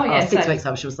through the night. Oh, yeah, 6 same. weeks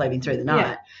old, she was sleeping through the night.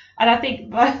 Yeah. And I think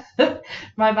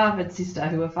my mum and sister,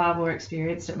 who are far more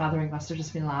experienced at mothering, must have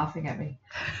just been laughing at me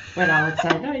when I would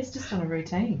say, no, he's just on a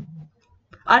routine.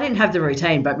 I didn't have the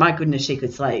routine, but my goodness, she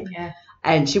could sleep. Yeah.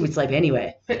 And she would sleep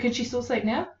anywhere. But could she still sleep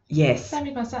now? Yes. Same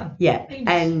with my son. Yeah. He used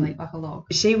And to sleep like a log.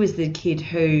 she was the kid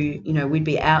who, you know, we'd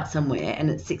be out somewhere and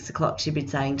at 6 o'clock she'd be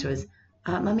saying to us,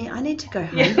 Mummy, I need to go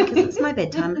home because it's my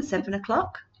bedtime at 7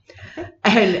 o'clock.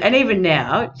 And even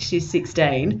now, she's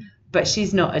 16, but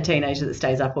she's not a teenager that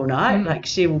stays up all night. Like,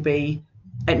 she will be,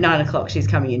 at 9 o'clock, she's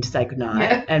coming in to say goodnight.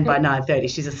 Yeah. And by 9:30,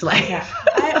 she's asleep. Yeah.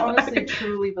 I honestly,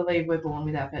 truly believe we're born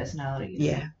with our personalities.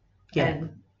 Yeah. Yeah. And,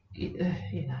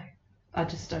 you know, I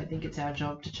just don't think it's our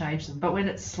job to change them. But when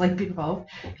it's sleep involved,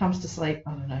 it comes to sleep,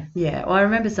 I don't know. Yeah, well, I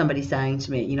remember somebody saying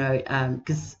to me, you know,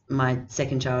 because my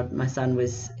second child, my son,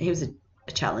 he was a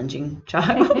challenging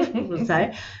child, we'll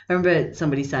say. I remember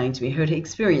somebody saying to me who had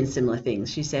experienced similar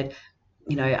things. She said,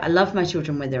 you know, I love my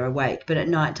children when they're awake, but at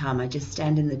night time I just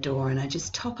stand in the door and I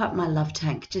just top up my love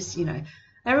tank. Just, you know,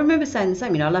 I remember saying the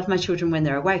same, you know, I love my children when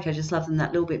they're awake. I just love them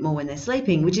that little bit more when they're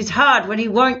sleeping, which is hard when he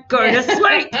won't go to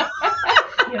sleep.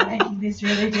 You're making this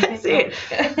really difficult.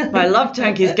 That's it. My love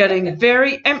tank is getting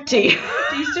very empty.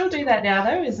 Do you still do that now,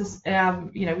 though? Is this,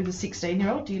 you know, with a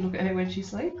 16-year-old, do you look at her when she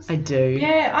sleeps? I do.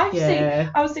 Yeah,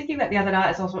 I was thinking that the other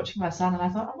night as I was watching my son, and I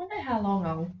thought, I wonder how long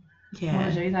I'll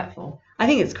want to do that for. I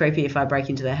think it's creepy if I break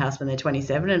into their house when they're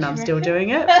 27 and I'm still doing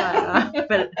it.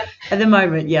 But at the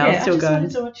moment, I'm still going. I just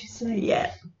wanted to watch you sleep.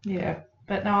 Yeah. Yeah.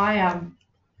 But no, I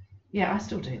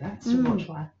still do that. I still watch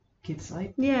my kids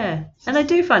sleep. Yeah. And I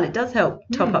do find it does help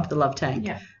top up the love tank.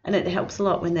 Yeah. And it helps a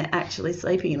lot when they're actually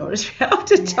sleeping in order to be able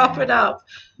to top it up.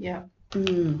 Yeah.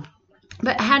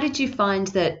 But how did you find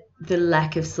that the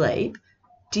lack of sleep,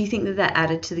 do you think that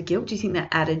added to the guilt? Do you think that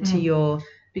added to your...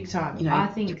 Big time. You know, I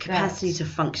think your capacity to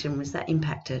function, was that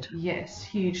impacted? Yes,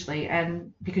 hugely.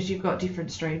 And because you've got different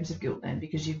streams of guilt then,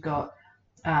 because you've got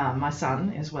my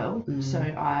son as well. So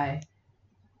I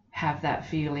have that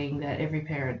feeling that every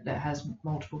parent that has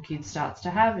multiple kids starts to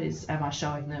have is, am I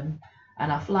showing them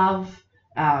enough love?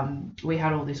 We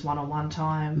had all this one-on-one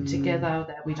time together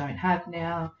that we don't have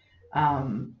now.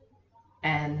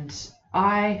 And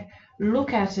I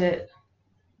look at it,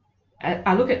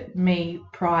 I look at me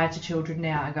prior to children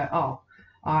now and go, oh,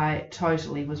 I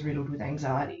totally was riddled with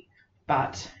anxiety,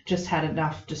 but just had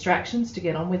enough distractions to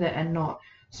get on with it and not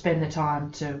spend the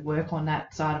time to work on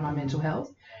that side of my mental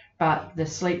health. But the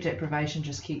sleep deprivation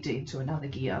just kicked it into another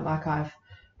gear. Like I've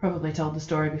probably told the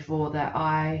story before that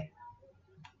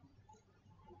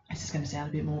it's just going to sound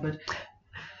a bit morbid.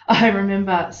 I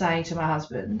remember saying to my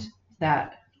husband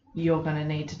that you're going to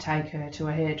need to take her to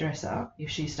a hairdresser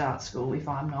if she starts school, if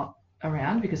I'm not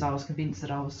around, because I was convinced that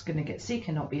I was going to get sick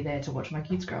and not be there to watch my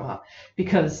kids grow up,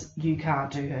 because you can't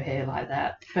do her hair like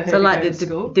that for her so to like go to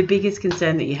school. The biggest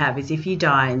concern that you have is if you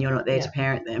die and you're not there to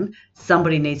parent them,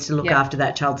 somebody needs to look after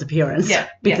that child's appearance,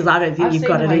 because I don't think you've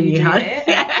got it in you, honey.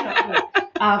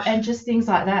 And just things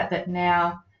like that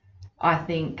now I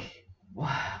think,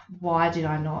 why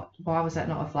was that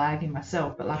not a flag in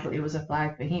myself? But luckily it was a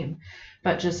flag for him.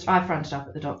 But just, I fronted up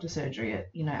at the doctor's surgery at,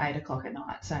 8 o'clock at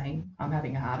night saying I'm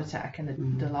having a heart attack.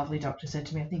 And the lovely doctor said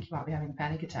to me, I think you might be having a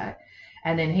panic attack.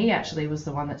 And then he actually was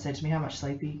the one that said to me, how much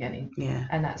sleep are you getting? Yeah.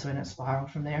 And that's when it spiraled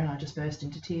from there, and I just burst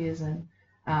into tears. And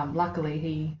luckily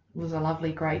he was a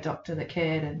lovely, great doctor that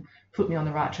cared and put me on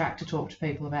the right track to talk to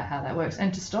people about how that works.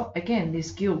 And to stop, again,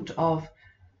 this guilt of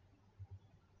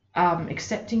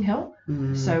accepting help.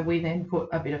 So we then put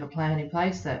a bit of a plan in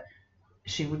place that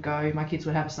she would go, my kids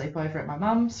would have a sleepover at my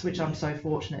mum's, which I'm so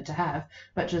fortunate to have,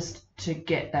 but just to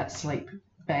get that sleep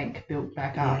bank built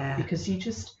back Yeah. up, because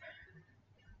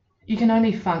you can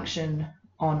only function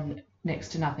on next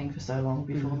to nothing for so long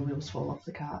before the wheels fall off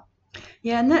the cart.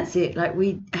 Yeah, and that's it. Like,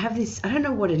 we have this, I don't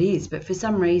know what it is, but for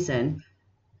some reason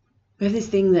we have this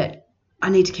thing that I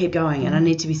need to keep going and I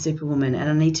need to be Superwoman and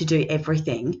I need to do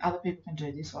everything. Other people can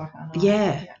do this, why can't I?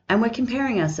 Yeah. And we're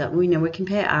comparing ourselves, we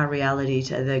compare our reality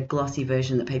to the glossy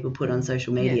version that people put on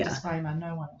social media. Yeah, disclaimer,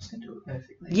 no one else can do it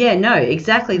perfectly. Yeah, no,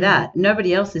 exactly that.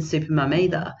 Nobody else is Supermum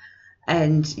either.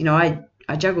 And,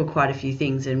 I juggle quite a few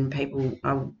things, and people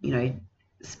go,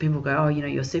 oh,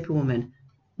 you're Superwoman.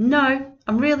 No,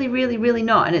 I'm really, really, really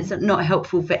not. And it's not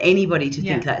helpful for anybody to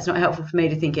think that. It's not helpful for me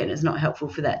to think it, and it's not helpful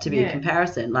for that to be a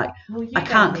comparison. Like, I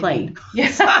can't clean. You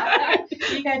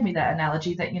gave me that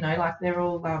analogy that, like they're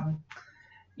all,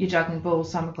 you're juggling balls,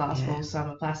 some are glass balls, some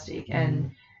are plastic.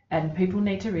 And people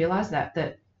need to realise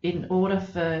that in order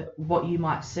for what you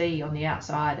might see on the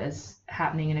outside as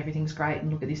happening and everything's great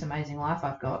and look at this amazing life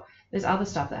I've got, there's other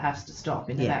stuff that has to stop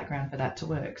in the background for that to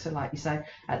work. So like you say,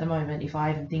 at the moment, if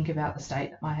I even think about the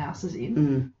state that my house is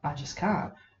in, I just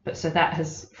can't. But so that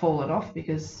has fallen off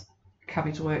because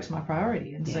coming to work's my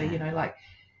priority. And so, like,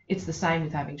 it's the same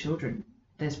with having children.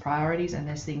 There's priorities and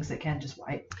there's things that can just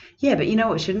wait. Yeah, but you know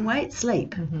what shouldn't wait?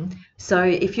 Sleep. So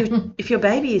if your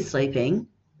baby is sleeping,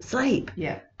 sleep.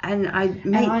 Yeah. And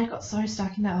I got so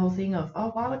stuck in that whole thing of,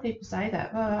 why would people say that?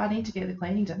 Oh, I need to get the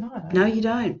cleaning done. No, I don't. No, you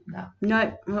don't. No.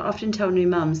 I often tell new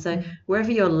mums, so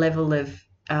wherever your level of,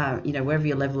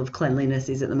 cleanliness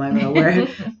is at the moment, or wherever,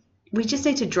 we just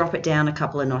need to drop it down a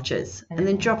couple of notches and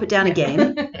then drop it down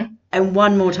again and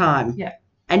one more time. Yeah.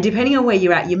 And depending on where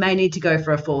you're at, you may need to go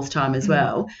for a fourth time as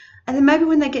well. And then maybe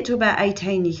when they get to about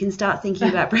 18, you can start thinking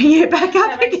about bringing it back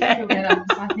up again.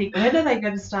 I think, when are they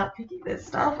going to start picking their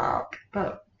stuff up?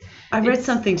 But I read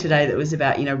something today that was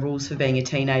about, rules for being a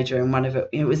teenager, and one of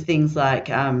it was things like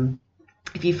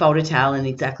if you fold a towel in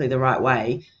exactly the right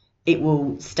way, it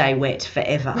will stay wet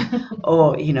forever.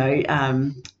 Or,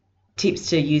 tips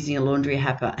to using a laundry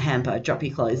hamper, drop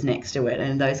your clothes next to it,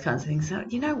 and those kinds of things. So,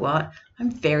 you know what? I'm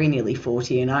very nearly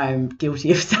 40 and I am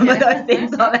guilty of some of those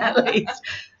things on that list.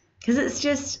 Because it's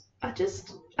just...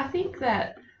 I think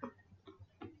that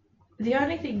the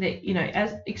only thing that,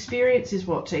 as experience is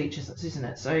what teaches us, isn't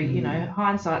it? So,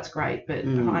 hindsight's great, but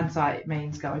hindsight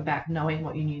means going back, knowing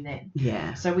what you knew then.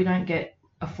 Yeah. So we don't get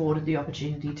afforded the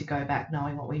opportunity to go back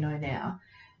knowing what we know now.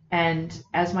 And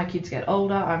as my kids get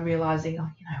older, I'm realising, you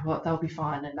know what, they'll be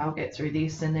fine and they'll get through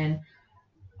this. And then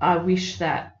I wish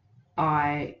that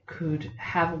I could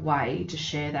have a way to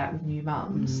share that with new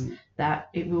mums, that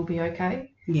it will be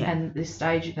okay. Yeah. And this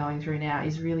stage you're going through now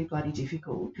is really bloody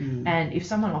difficult. And if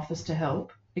someone offers to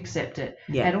help, accept it.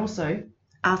 Yeah. And also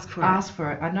ask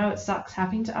for it. I know it sucks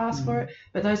having to ask for it,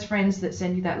 but those friends that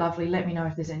send you that lovely, let me know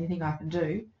if there's anything I can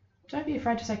do, don't be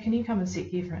afraid to say, can you come and sit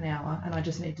here for an hour and I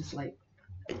just need to sleep.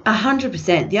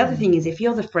 100%. The other thing is, if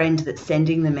you're the friend that's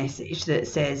sending the message that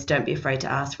says don't be afraid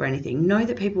to ask for anything, know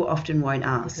that people often won't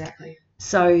ask. Exactly.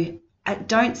 So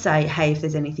don't say, hey, if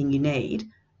there's anything you need,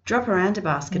 drop around a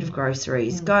basket of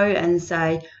groceries. Go and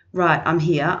say, right, I'm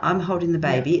here, I'm holding the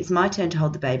baby, it's my turn to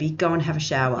hold the baby, go and have a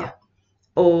shower.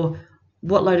 Or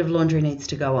what load of laundry needs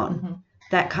to go on.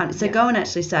 That kind of, so go and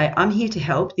actually say, I'm here to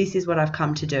help, this is what I've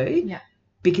come to do.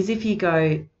 Because if you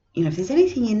go, if there's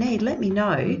anything you need, let me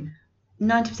know.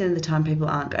 90% of the time people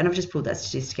aren't, and I've just pulled that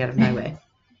statistic out of nowhere.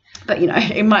 But,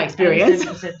 in my experience,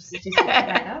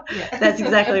 that's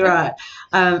exactly right.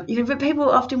 But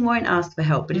people often won't ask for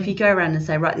help. But if you go around and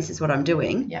say, right, this is what I'm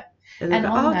doing. Yeah. And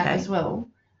on that as well,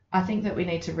 I think that we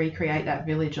need to recreate that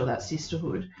village or that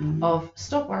sisterhood of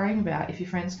stop worrying about if your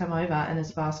friends come over and there's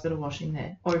a basket of washing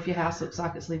there, or if your house looks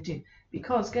like it's lived in.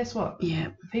 Because guess what? Yeah.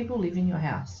 People live in your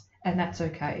house. And that's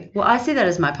okay. Well, I see that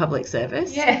as my public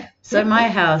service. Yeah. So my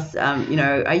house,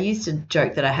 I used to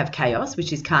joke that I have chaos,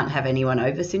 which is can't have anyone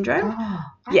over syndrome. Oh,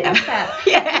 I love that.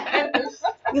 Yeah.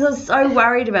 Because I was so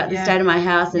worried about the state of my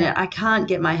house, and I can't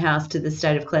get my house to the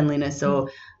state of cleanliness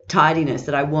or tidiness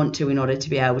that I want to in order to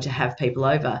be able to have people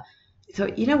over. So,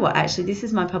 you know what? Actually, this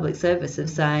is my public service of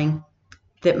saying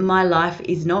that my life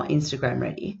is not Instagram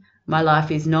ready. My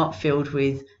life is not filled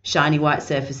with shiny white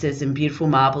surfaces and beautiful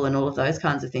marble and all of those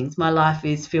kinds of things. My life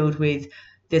is filled with,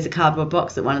 there's a cardboard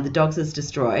box that one of the dogs has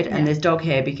destroyed, and there's dog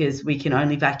hair because we can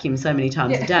only vacuum so many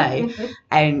times a day.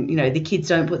 And, the kids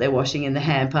don't put their washing in the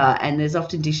hamper, and there's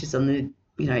often dishes on the,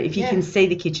 if you can see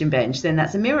the kitchen bench, then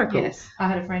that's a miracle. Yes. I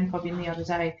had a friend pop in the other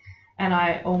day, and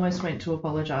I almost went to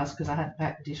apologise because I hadn't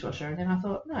packed the dishwasher, and then I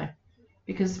thought, no,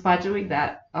 because by doing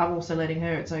that, I'm also letting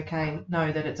her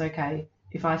know that it's okay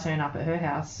if I turn up at her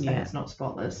house and it's not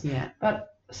spotless. Yeah. But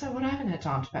so what, I haven't had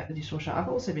time to pack the dishwasher. I've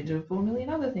also been doing 4 million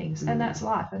other things, and that's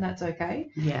life, and that's okay.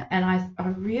 Yeah. And I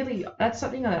really, that's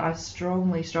something that I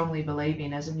strongly, strongly believe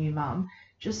in as a new mum.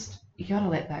 Just, you got to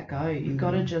let that go. You've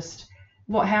got to just,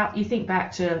 how you think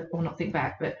back to, or not think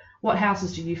back, but what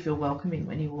houses do you feel welcoming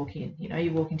when you walk in? You know,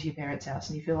 you walk into your parents' house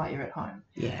and you feel like you're at home.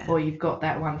 Yeah. Or you've got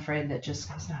that one friend that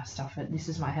just goes, no, stuff it. This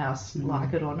is my house,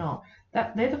 like it or not.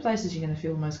 They're the places you're going to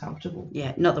feel most comfortable.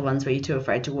 Yeah, not the ones where you're too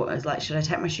afraid to walk. It's like, should I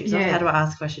take my shoes off? Yeah. How do I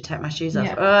ask if I should take my shoes off?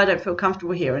 Yeah. Oh, I don't feel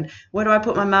comfortable here. And where do I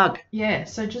put my mug? Yeah,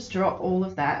 so just drop all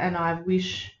of that. And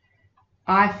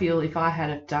I feel if I had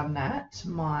have done that,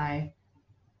 my,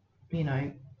 you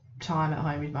know, time at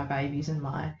home with my babies and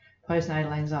my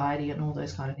postnatal anxiety and all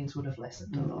those kind of things would have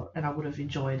lessened a lot, and I would have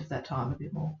enjoyed that time a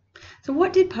bit more. So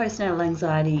what did postnatal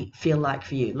anxiety feel like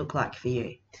for you, look like for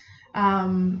you?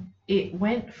 It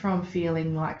went from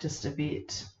feeling like just a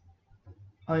bit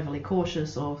overly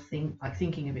cautious or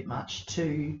thinking a bit much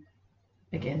to,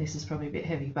 again, this is probably a bit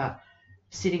heavy, but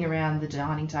sitting around the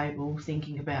dining table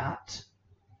thinking about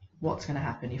what's going to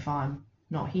happen if I'm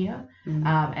not here,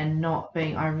 and not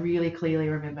being, I really clearly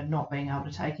remember not being able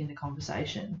to take into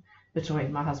conversation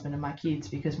between my husband and my kids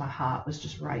because my heart was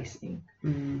just racing,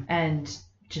 and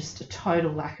just a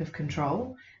total lack of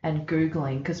control, and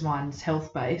Googling, because mine's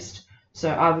health-based, so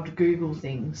I would Google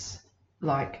things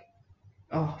like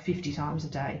 50 times a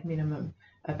day minimum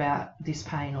about this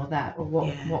pain or that, or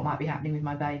what might be happening with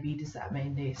my baby. Does that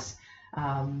mean this?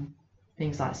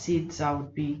 Things like SIDS I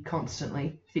would be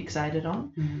constantly fixated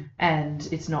on, and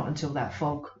it's not until that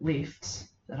fog lifts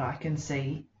that I can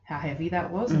see how heavy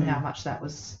that was and how much that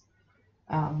was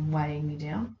weighing me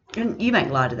down. And you make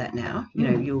light of that now. You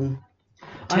know, you'll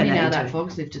turn only that now into... that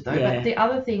fog's lifted though. But the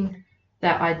other thing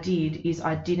that I did is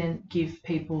I didn't give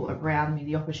people around me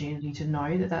the opportunity to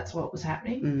know that that's what was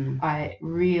happening. I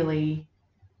really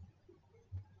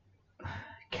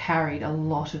carried a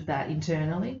lot of that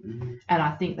internally, and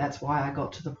I think that's why I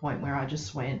got to the point where I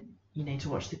just went, you need to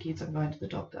watch the kids, I'm going to the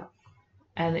doctor.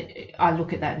 And I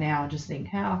look at that now and just think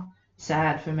how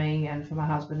sad for me and for my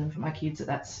husband and for my kids that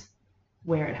that's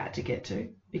where it had to get to,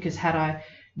 because had I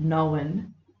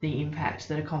known the impact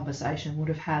that a conversation would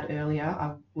have had earlier,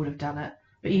 I would have done it.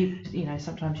 But you know,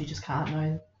 sometimes you just can't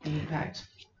know the impact.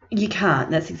 You can't,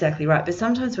 that's exactly right. But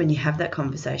sometimes when you have that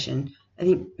conversation, I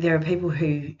think there are people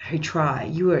who try.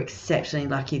 You were exceptionally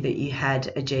lucky that you had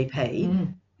a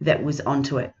GP that was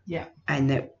onto it, and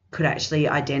that could actually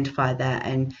identify that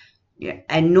and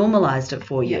normalized it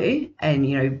for you,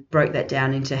 and broke that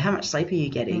down into how much sleep are you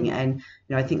getting, and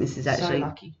I think this is actually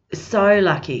so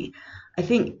lucky. I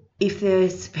think if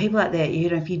there's people out there,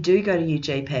 if you do go to your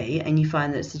GP and you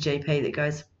find that it's a GP that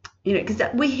goes, because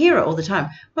we hear it all the time.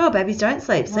 Well, babies don't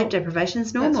sleep. Sleep deprivation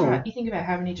is normal. That's right. You think about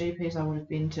how many GPs I would have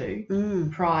been to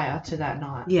prior to that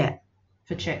night. Yeah.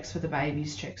 For checks for the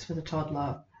babies, checks for the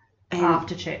toddler,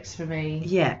 after checks for me.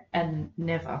 Yeah. And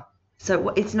never. So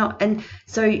it's not, and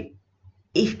so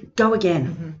if go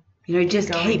again,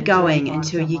 just keep going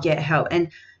until you get help.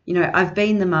 And I've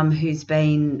been the mum who's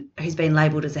been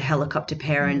labelled as a helicopter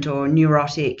parent or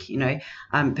neurotic.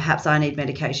 Perhaps I need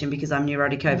medication because I'm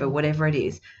neurotic over whatever it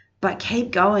is. But keep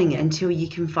going until you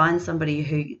can find somebody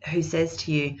who says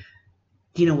to you,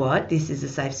 you know what, this is a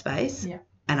safe space,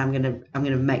 and I'm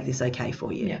gonna make this okay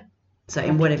for you. Yeah. So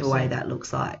in 100%. Whatever way that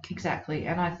looks like. Exactly,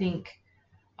 and I think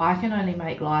I can only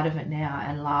make light of it now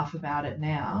and laugh about it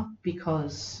now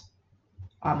because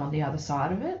I'm on the other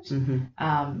side of it.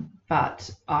 But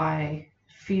I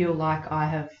feel like I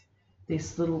have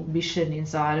this little mission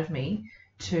inside of me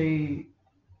to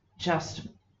just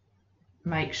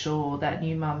make sure that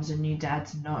new mums and new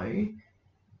dads know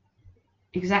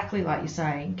exactly like you're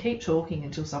saying, keep talking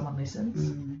until someone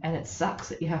listens. And it sucks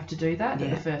that you have to do that, that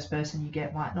the first person you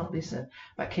get might not listen,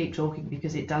 but keep talking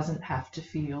because it doesn't have to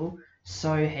feel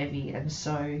so heavy, and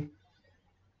so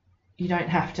you don't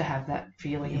have to have that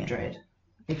feeling of dread.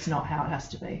 It's not how it has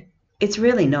to be. It's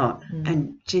really not.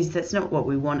 And geez, that's not what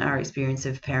we want our experience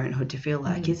of parenthood to feel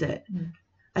like, is it?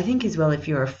 I think as well, if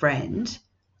you're a friend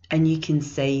and you can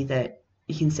see that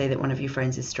one of your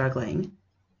friends is struggling,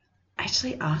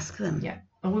 actually ask them. Yeah.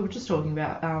 And we were just talking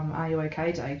about Are You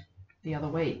OK Day the other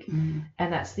week.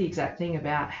 And that's the exact thing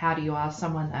about how do you ask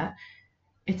someone that.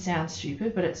 It sounds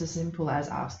stupid, but it's as simple as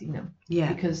asking them.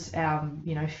 Yeah. Because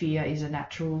fear is a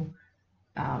natural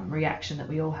reaction that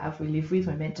we all have, we live with,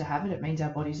 we're meant to have it. It means our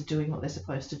bodies are doing what they're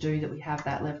supposed to do, that we have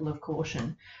that level of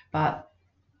caution. But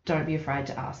don't be afraid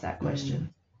to ask that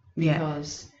question.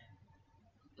 Because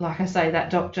like I say,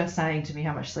 that doctor saying to me,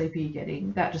 how much sleep are you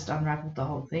getting, that just unraveled the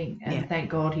whole thing. And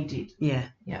thank God he did. Yeah.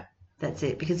 That's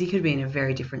it. Because he could be in a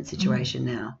very different situation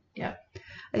now. Yeah.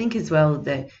 I think as well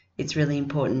that it's really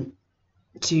important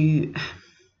to, you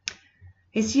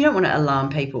don't want to alarm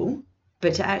people,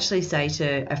 but to actually say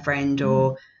to a friend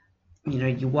or,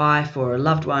 your wife or a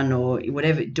loved one or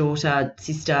whatever, daughter,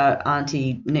 sister,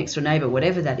 auntie, next door neighbour,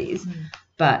 whatever that is,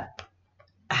 but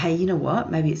hey, you know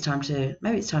what? Maybe it's time to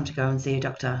go and see a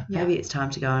doctor. Yeah. Maybe it's time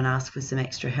to go and ask for some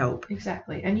extra help.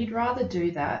 Exactly. And you'd rather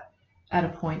do that at a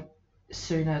point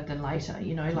sooner than later,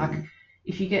 like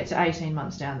if you get to 18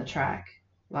 months down the track,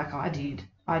 like I did,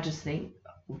 I just think,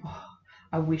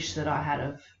 I wish that I had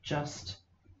have just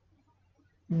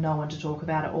known to talk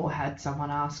about it or had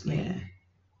someone ask me. Yeah.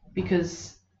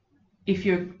 Because if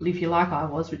you're like I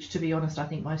was, which to be honest I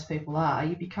think most people are,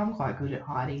 you become quite good at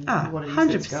hiding what it is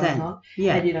 100%. That's going on.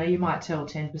 Yeah. And you might tell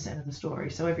 10% of the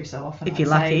story. So every so often if you're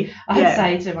lucky, I'd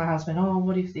say to my husband, oh,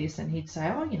 what if this? And he'd say,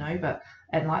 oh, but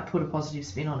and like put a positive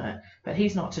spin on it. But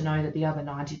he's not to know that the other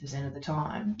 90% of the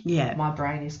time, my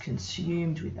brain is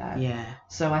consumed with that. Yeah.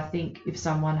 So I think if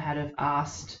someone had have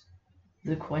asked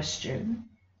the question,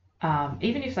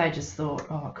 even if they just thought,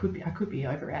 oh, I could be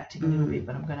overreacting a little bit,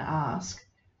 but I'm going to ask.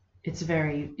 It's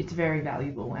very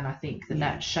valuable, and I think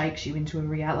that shakes you into a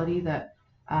reality that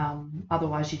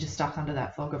otherwise you're just stuck under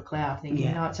that fog of cloud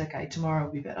thinking, no, it's okay, tomorrow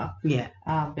will be better. Yeah.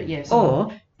 But yeah.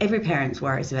 Or every parent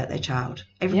worries about their child.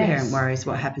 Every parent worries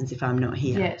what happens if I'm not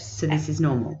here. Yes. So this is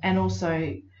normal. And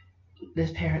also,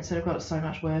 there's parents that have got it so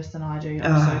much worse than I do.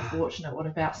 I'm so fortunate. What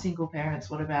about single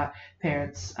parents? What about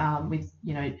parents with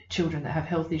children that have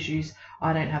health issues?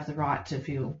 I don't have the right to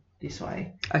feel this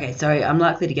way. Okay, so I'm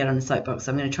likely to get on the soapbox.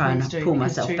 I'm going to try and pull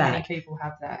myself back. Too many people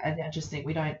have that, and I just think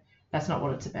that's not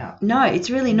what it's about. No,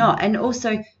 it's really not. And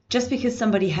also, just because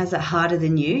somebody has it harder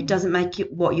than you doesn't make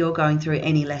what you're going through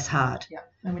any less hard. Yeah,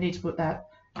 and we need to put that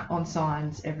on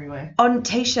signs everywhere. On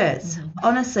T-shirts.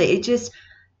 Honestly,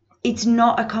 it's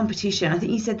not a competition. I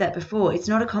think you said that before. It's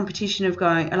not a competition of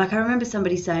going, like I remember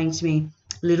somebody saying to me,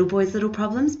 little boys, little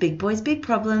problems, big boys, big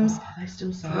problems. Oh, they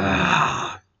still say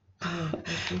that.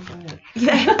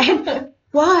 Yeah, and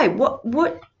why?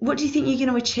 What do you think you're going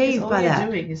to achieve by that?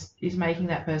 All you're doing is making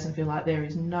that person feel like there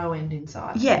is no end in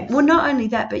sight. Yeah, well, not only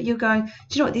that, but you're going, do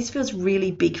you know what, this feels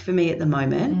really big for me at the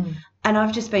moment, and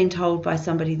I've just been told by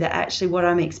somebody that actually what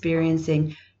I'm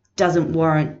experiencing doesn't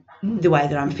warrant the way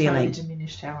that I'm feeling. Totally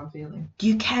diminished how I'm feeling.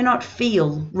 You cannot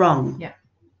feel wrong. Yeah.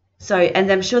 So,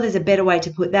 and I'm sure there's a better way to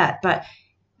put that, but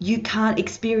you can't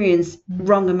experience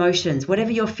wrong emotions.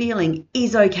 Whatever you're feeling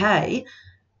is okay.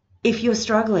 If you're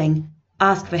struggling,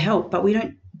 ask for help. But we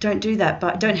don't do that.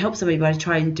 But don't help somebody by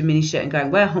trying to diminish it and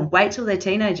going, well, wait till they're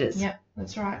teenagers. Yeah,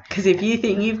 that's right. Because if you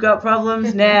think you've got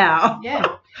problems now.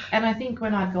 Yeah. And I think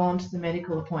when I'd gone to the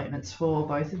medical appointments for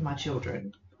both of my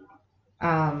children,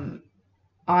 I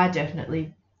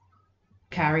definitely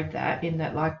carried that in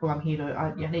that, like, well, I'm here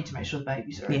I need to make sure the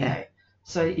babies are okay. Yeah.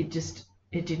 So it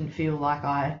didn't feel like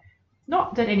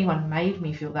not that anyone made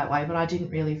me feel that way, but I didn't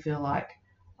really feel like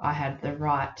I had the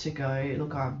right to go,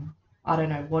 look, I don't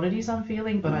know what it is I'm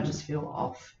feeling, but I just feel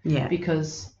off. Yeah.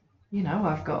 Because,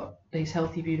 I've got these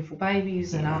healthy, beautiful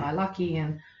babies and aren't I lucky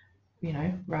and,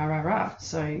 rah, rah, rah.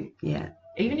 So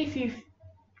even if you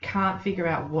can't figure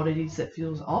out what it is that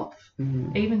feels off,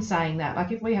 even saying that,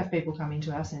 like if we have people come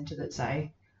into our centre that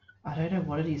say, I don't know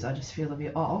what it is, I just feel a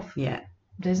bit off. Yeah.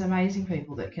 There's amazing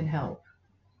people that can help.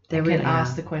 They really can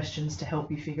ask the questions to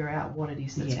help you figure out what it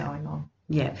is that's going on.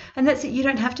 Yeah. And that's it. You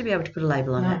don't have to be able to put a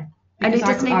label on it. And it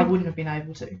doesn't I wouldn't have been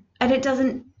able to. And it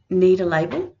doesn't need a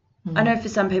label. I know for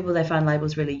some people they find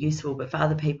labels really useful, but for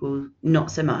other people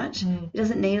not so much. It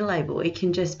doesn't need a label. It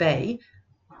can just be,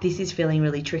 this is feeling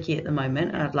really tricky at the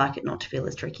moment and I'd like it not to feel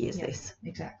as tricky as this.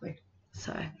 Exactly.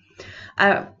 So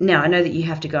now I know that you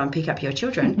have to go and pick up your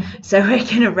children, so we're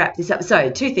going to wrap this up. So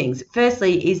 2 things.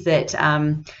 Firstly is that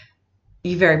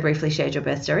you very briefly shared your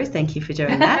birth stories. Thank you for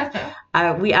doing that.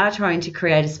 We are trying to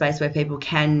create a space where people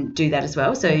can do that as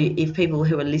well. So if people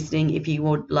who are listening, if you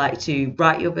would like to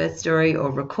write your birth story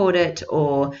or record it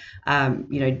or,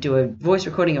 do a voice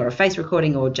recording or a face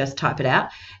recording or just type it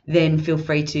out, then feel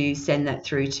free to send that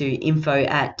through to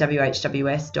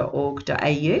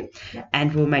info@whws.org.au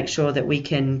and we'll make sure that we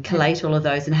can collate all of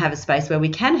those and have a space where we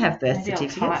can have birth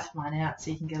certificates. I'll type mine out so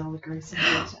you can get all the gruesome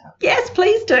details. Yes,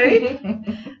 please do.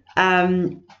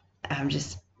 I'm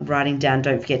just writing down,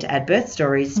 don't forget to add birth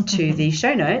stories to the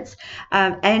show notes.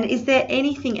 And is there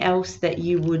anything else that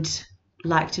you would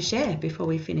like to share before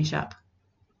we finish up?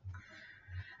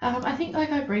 I think,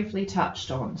 like I briefly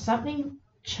touched on, something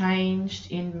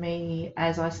changed in me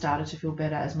as I started to feel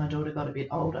better as my daughter got a bit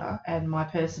older, and my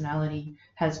personality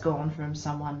has gone from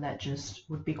someone that just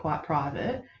would be quite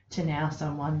private to now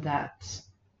someone that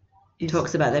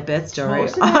talks about their birth story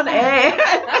on air.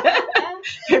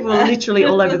 people literally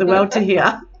all over the world to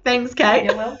hear. Thanks, Kate.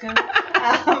 You're welcome.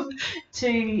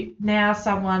 To now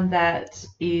someone that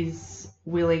is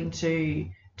willing to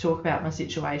talk about my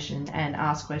situation and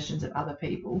ask questions of other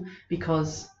people,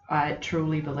 because I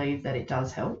truly believe that it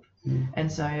does help.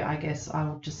 And so I guess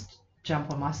I'll just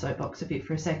jump on my soapbox a bit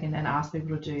for a second and ask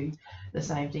people to do the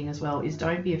same thing as well, is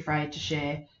don't be afraid to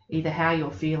share either how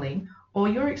you're feeling or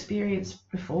your experience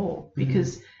before,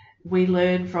 because we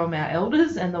learn from our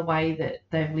elders and the way that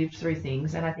they've lived through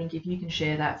things. And I think if you can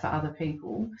share that for other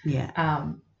people,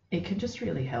 it can just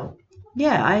really help.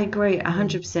 Yeah, I agree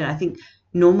 100%. I think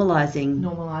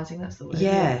normalizing, that's the word.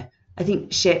 Yeah. I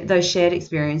think those shared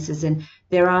experiences, and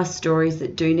there are stories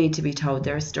that do need to be told.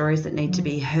 There are stories that need to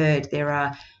be heard. There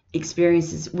are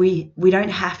experiences. We don't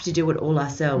have to do it all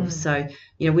ourselves. So,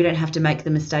 we don't have to make the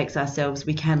mistakes ourselves.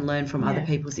 We can learn from other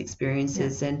people's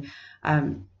experiences. And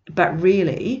but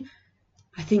really,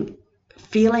 I think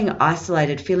feeling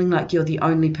isolated, feeling like you're the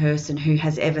only person who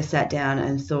has ever sat down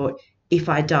and thought, if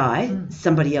I die,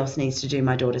 somebody else needs to do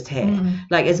my daughter's hair.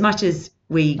 Like, as much as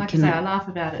we can I laugh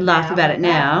about it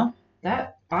now.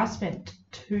 That I spent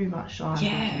too much time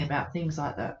thinking about things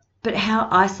like that. But how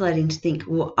isolating to think,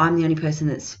 well, I'm the only person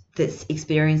that's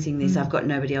experiencing this. I've got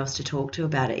nobody else to talk to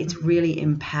about it. It's really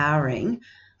empowering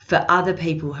for other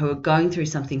people who are going through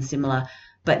something similar,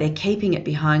 but they're keeping it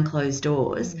behind closed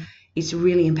doors. It's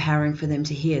really empowering for them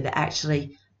to hear that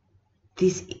actually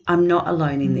I'm not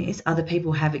alone in this. Other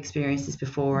people have experienced this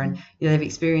before, and they've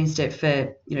experienced it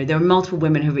for, there are multiple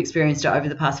women who've experienced it over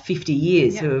the past 50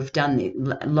 years who have done it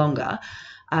longer.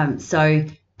 So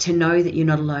to know that you're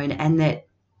not alone, and that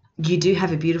you do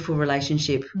have a beautiful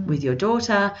relationship with your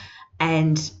daughter,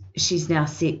 and she's now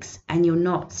 6, and you're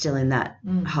not still in that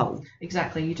hole.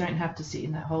 Exactly. You don't have to sit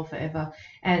in that hole forever.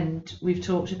 And we've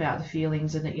talked about the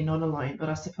feelings and that you're not alone, but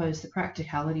I suppose the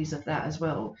practicalities of that as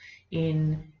well,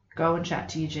 in go and chat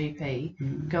to your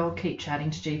GP, go and keep chatting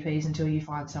to GPs until you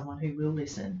find someone who will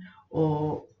listen.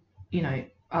 Or,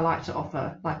 I like to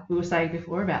offer, like we were saying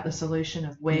before, about the solution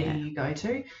of where do you go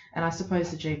to. And I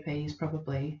suppose the GP is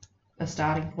probably a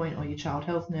starting point, or your child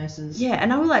health nurses. Yeah,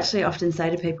 and I will actually often say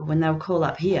to people when they'll call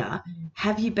up here,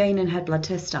 have you been and had blood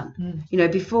tests done?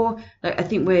 Before, I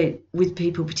think we're, with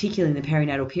people, particularly in the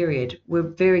perinatal period, we're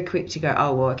very quick to go,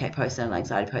 oh, well, okay, postnatal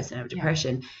anxiety, postnatal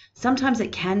depression. Sometimes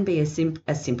it can be as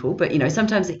simple, but,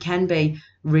 sometimes it can be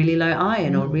really low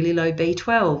iron or really low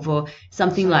B12 or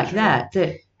something like that.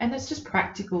 And it's just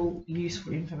practical,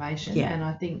 useful information. Yeah. And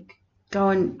I think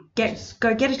go get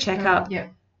a checkup.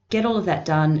 Get all of that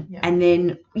done, and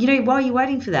then, while you're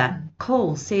waiting for that,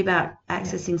 call, see about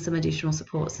accessing some additional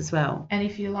supports as well. And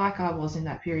if you're like I was in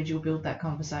that period, you'll build that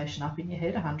conversation up in your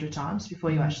head 100 times before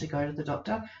you actually go to the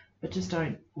doctor. But just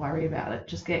don't worry about it.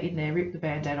 Just get in there, rip the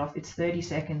Band-Aid off. It's 30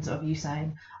 seconds of you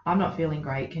saying, I'm not feeling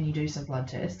great. Can you do some blood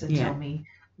tests and tell me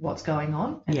what's going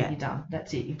on? And then you're done.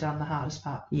 That's it. You've done the hardest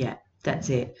part. Yeah, that's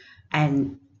it.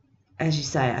 And as you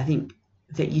say, I think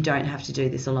that you don't have to do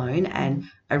this alone, and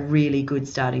a really good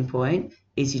starting point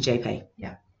is your GP.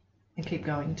 Yeah, and keep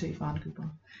going until you find a good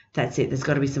one. That's it. There's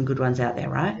got to be some good ones out there,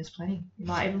 right? There's plenty. You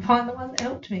might even find the one that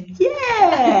helped me.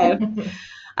 Yeah.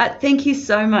 Thank you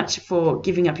so much for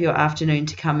giving up your afternoon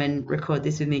to come and record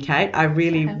this with me, Kate. I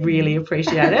really, really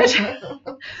appreciate it.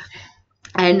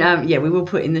 And we will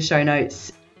put in the show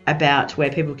notes about where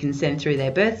people can send through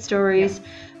their birth stories.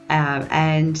 Yep.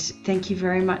 And thank you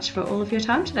very much for all of your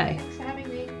time today. Thanks for having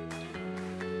me.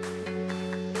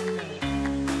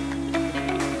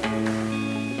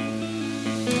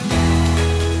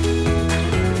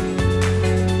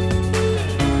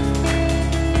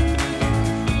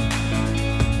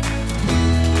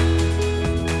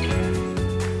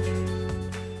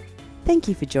 Thank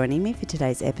you for joining me for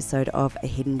today's episode of A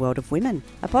Hidden World of Women,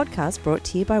 a podcast brought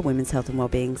to you by Women's Health and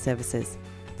Wellbeing Services.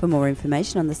 For more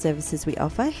information on the services we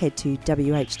offer, head to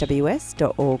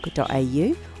whws.org.au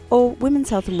or Women's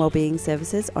Health and Wellbeing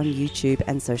Services on YouTube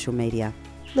and social media.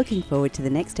 Looking forward to the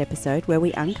next episode where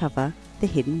we uncover the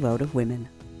hidden world of women.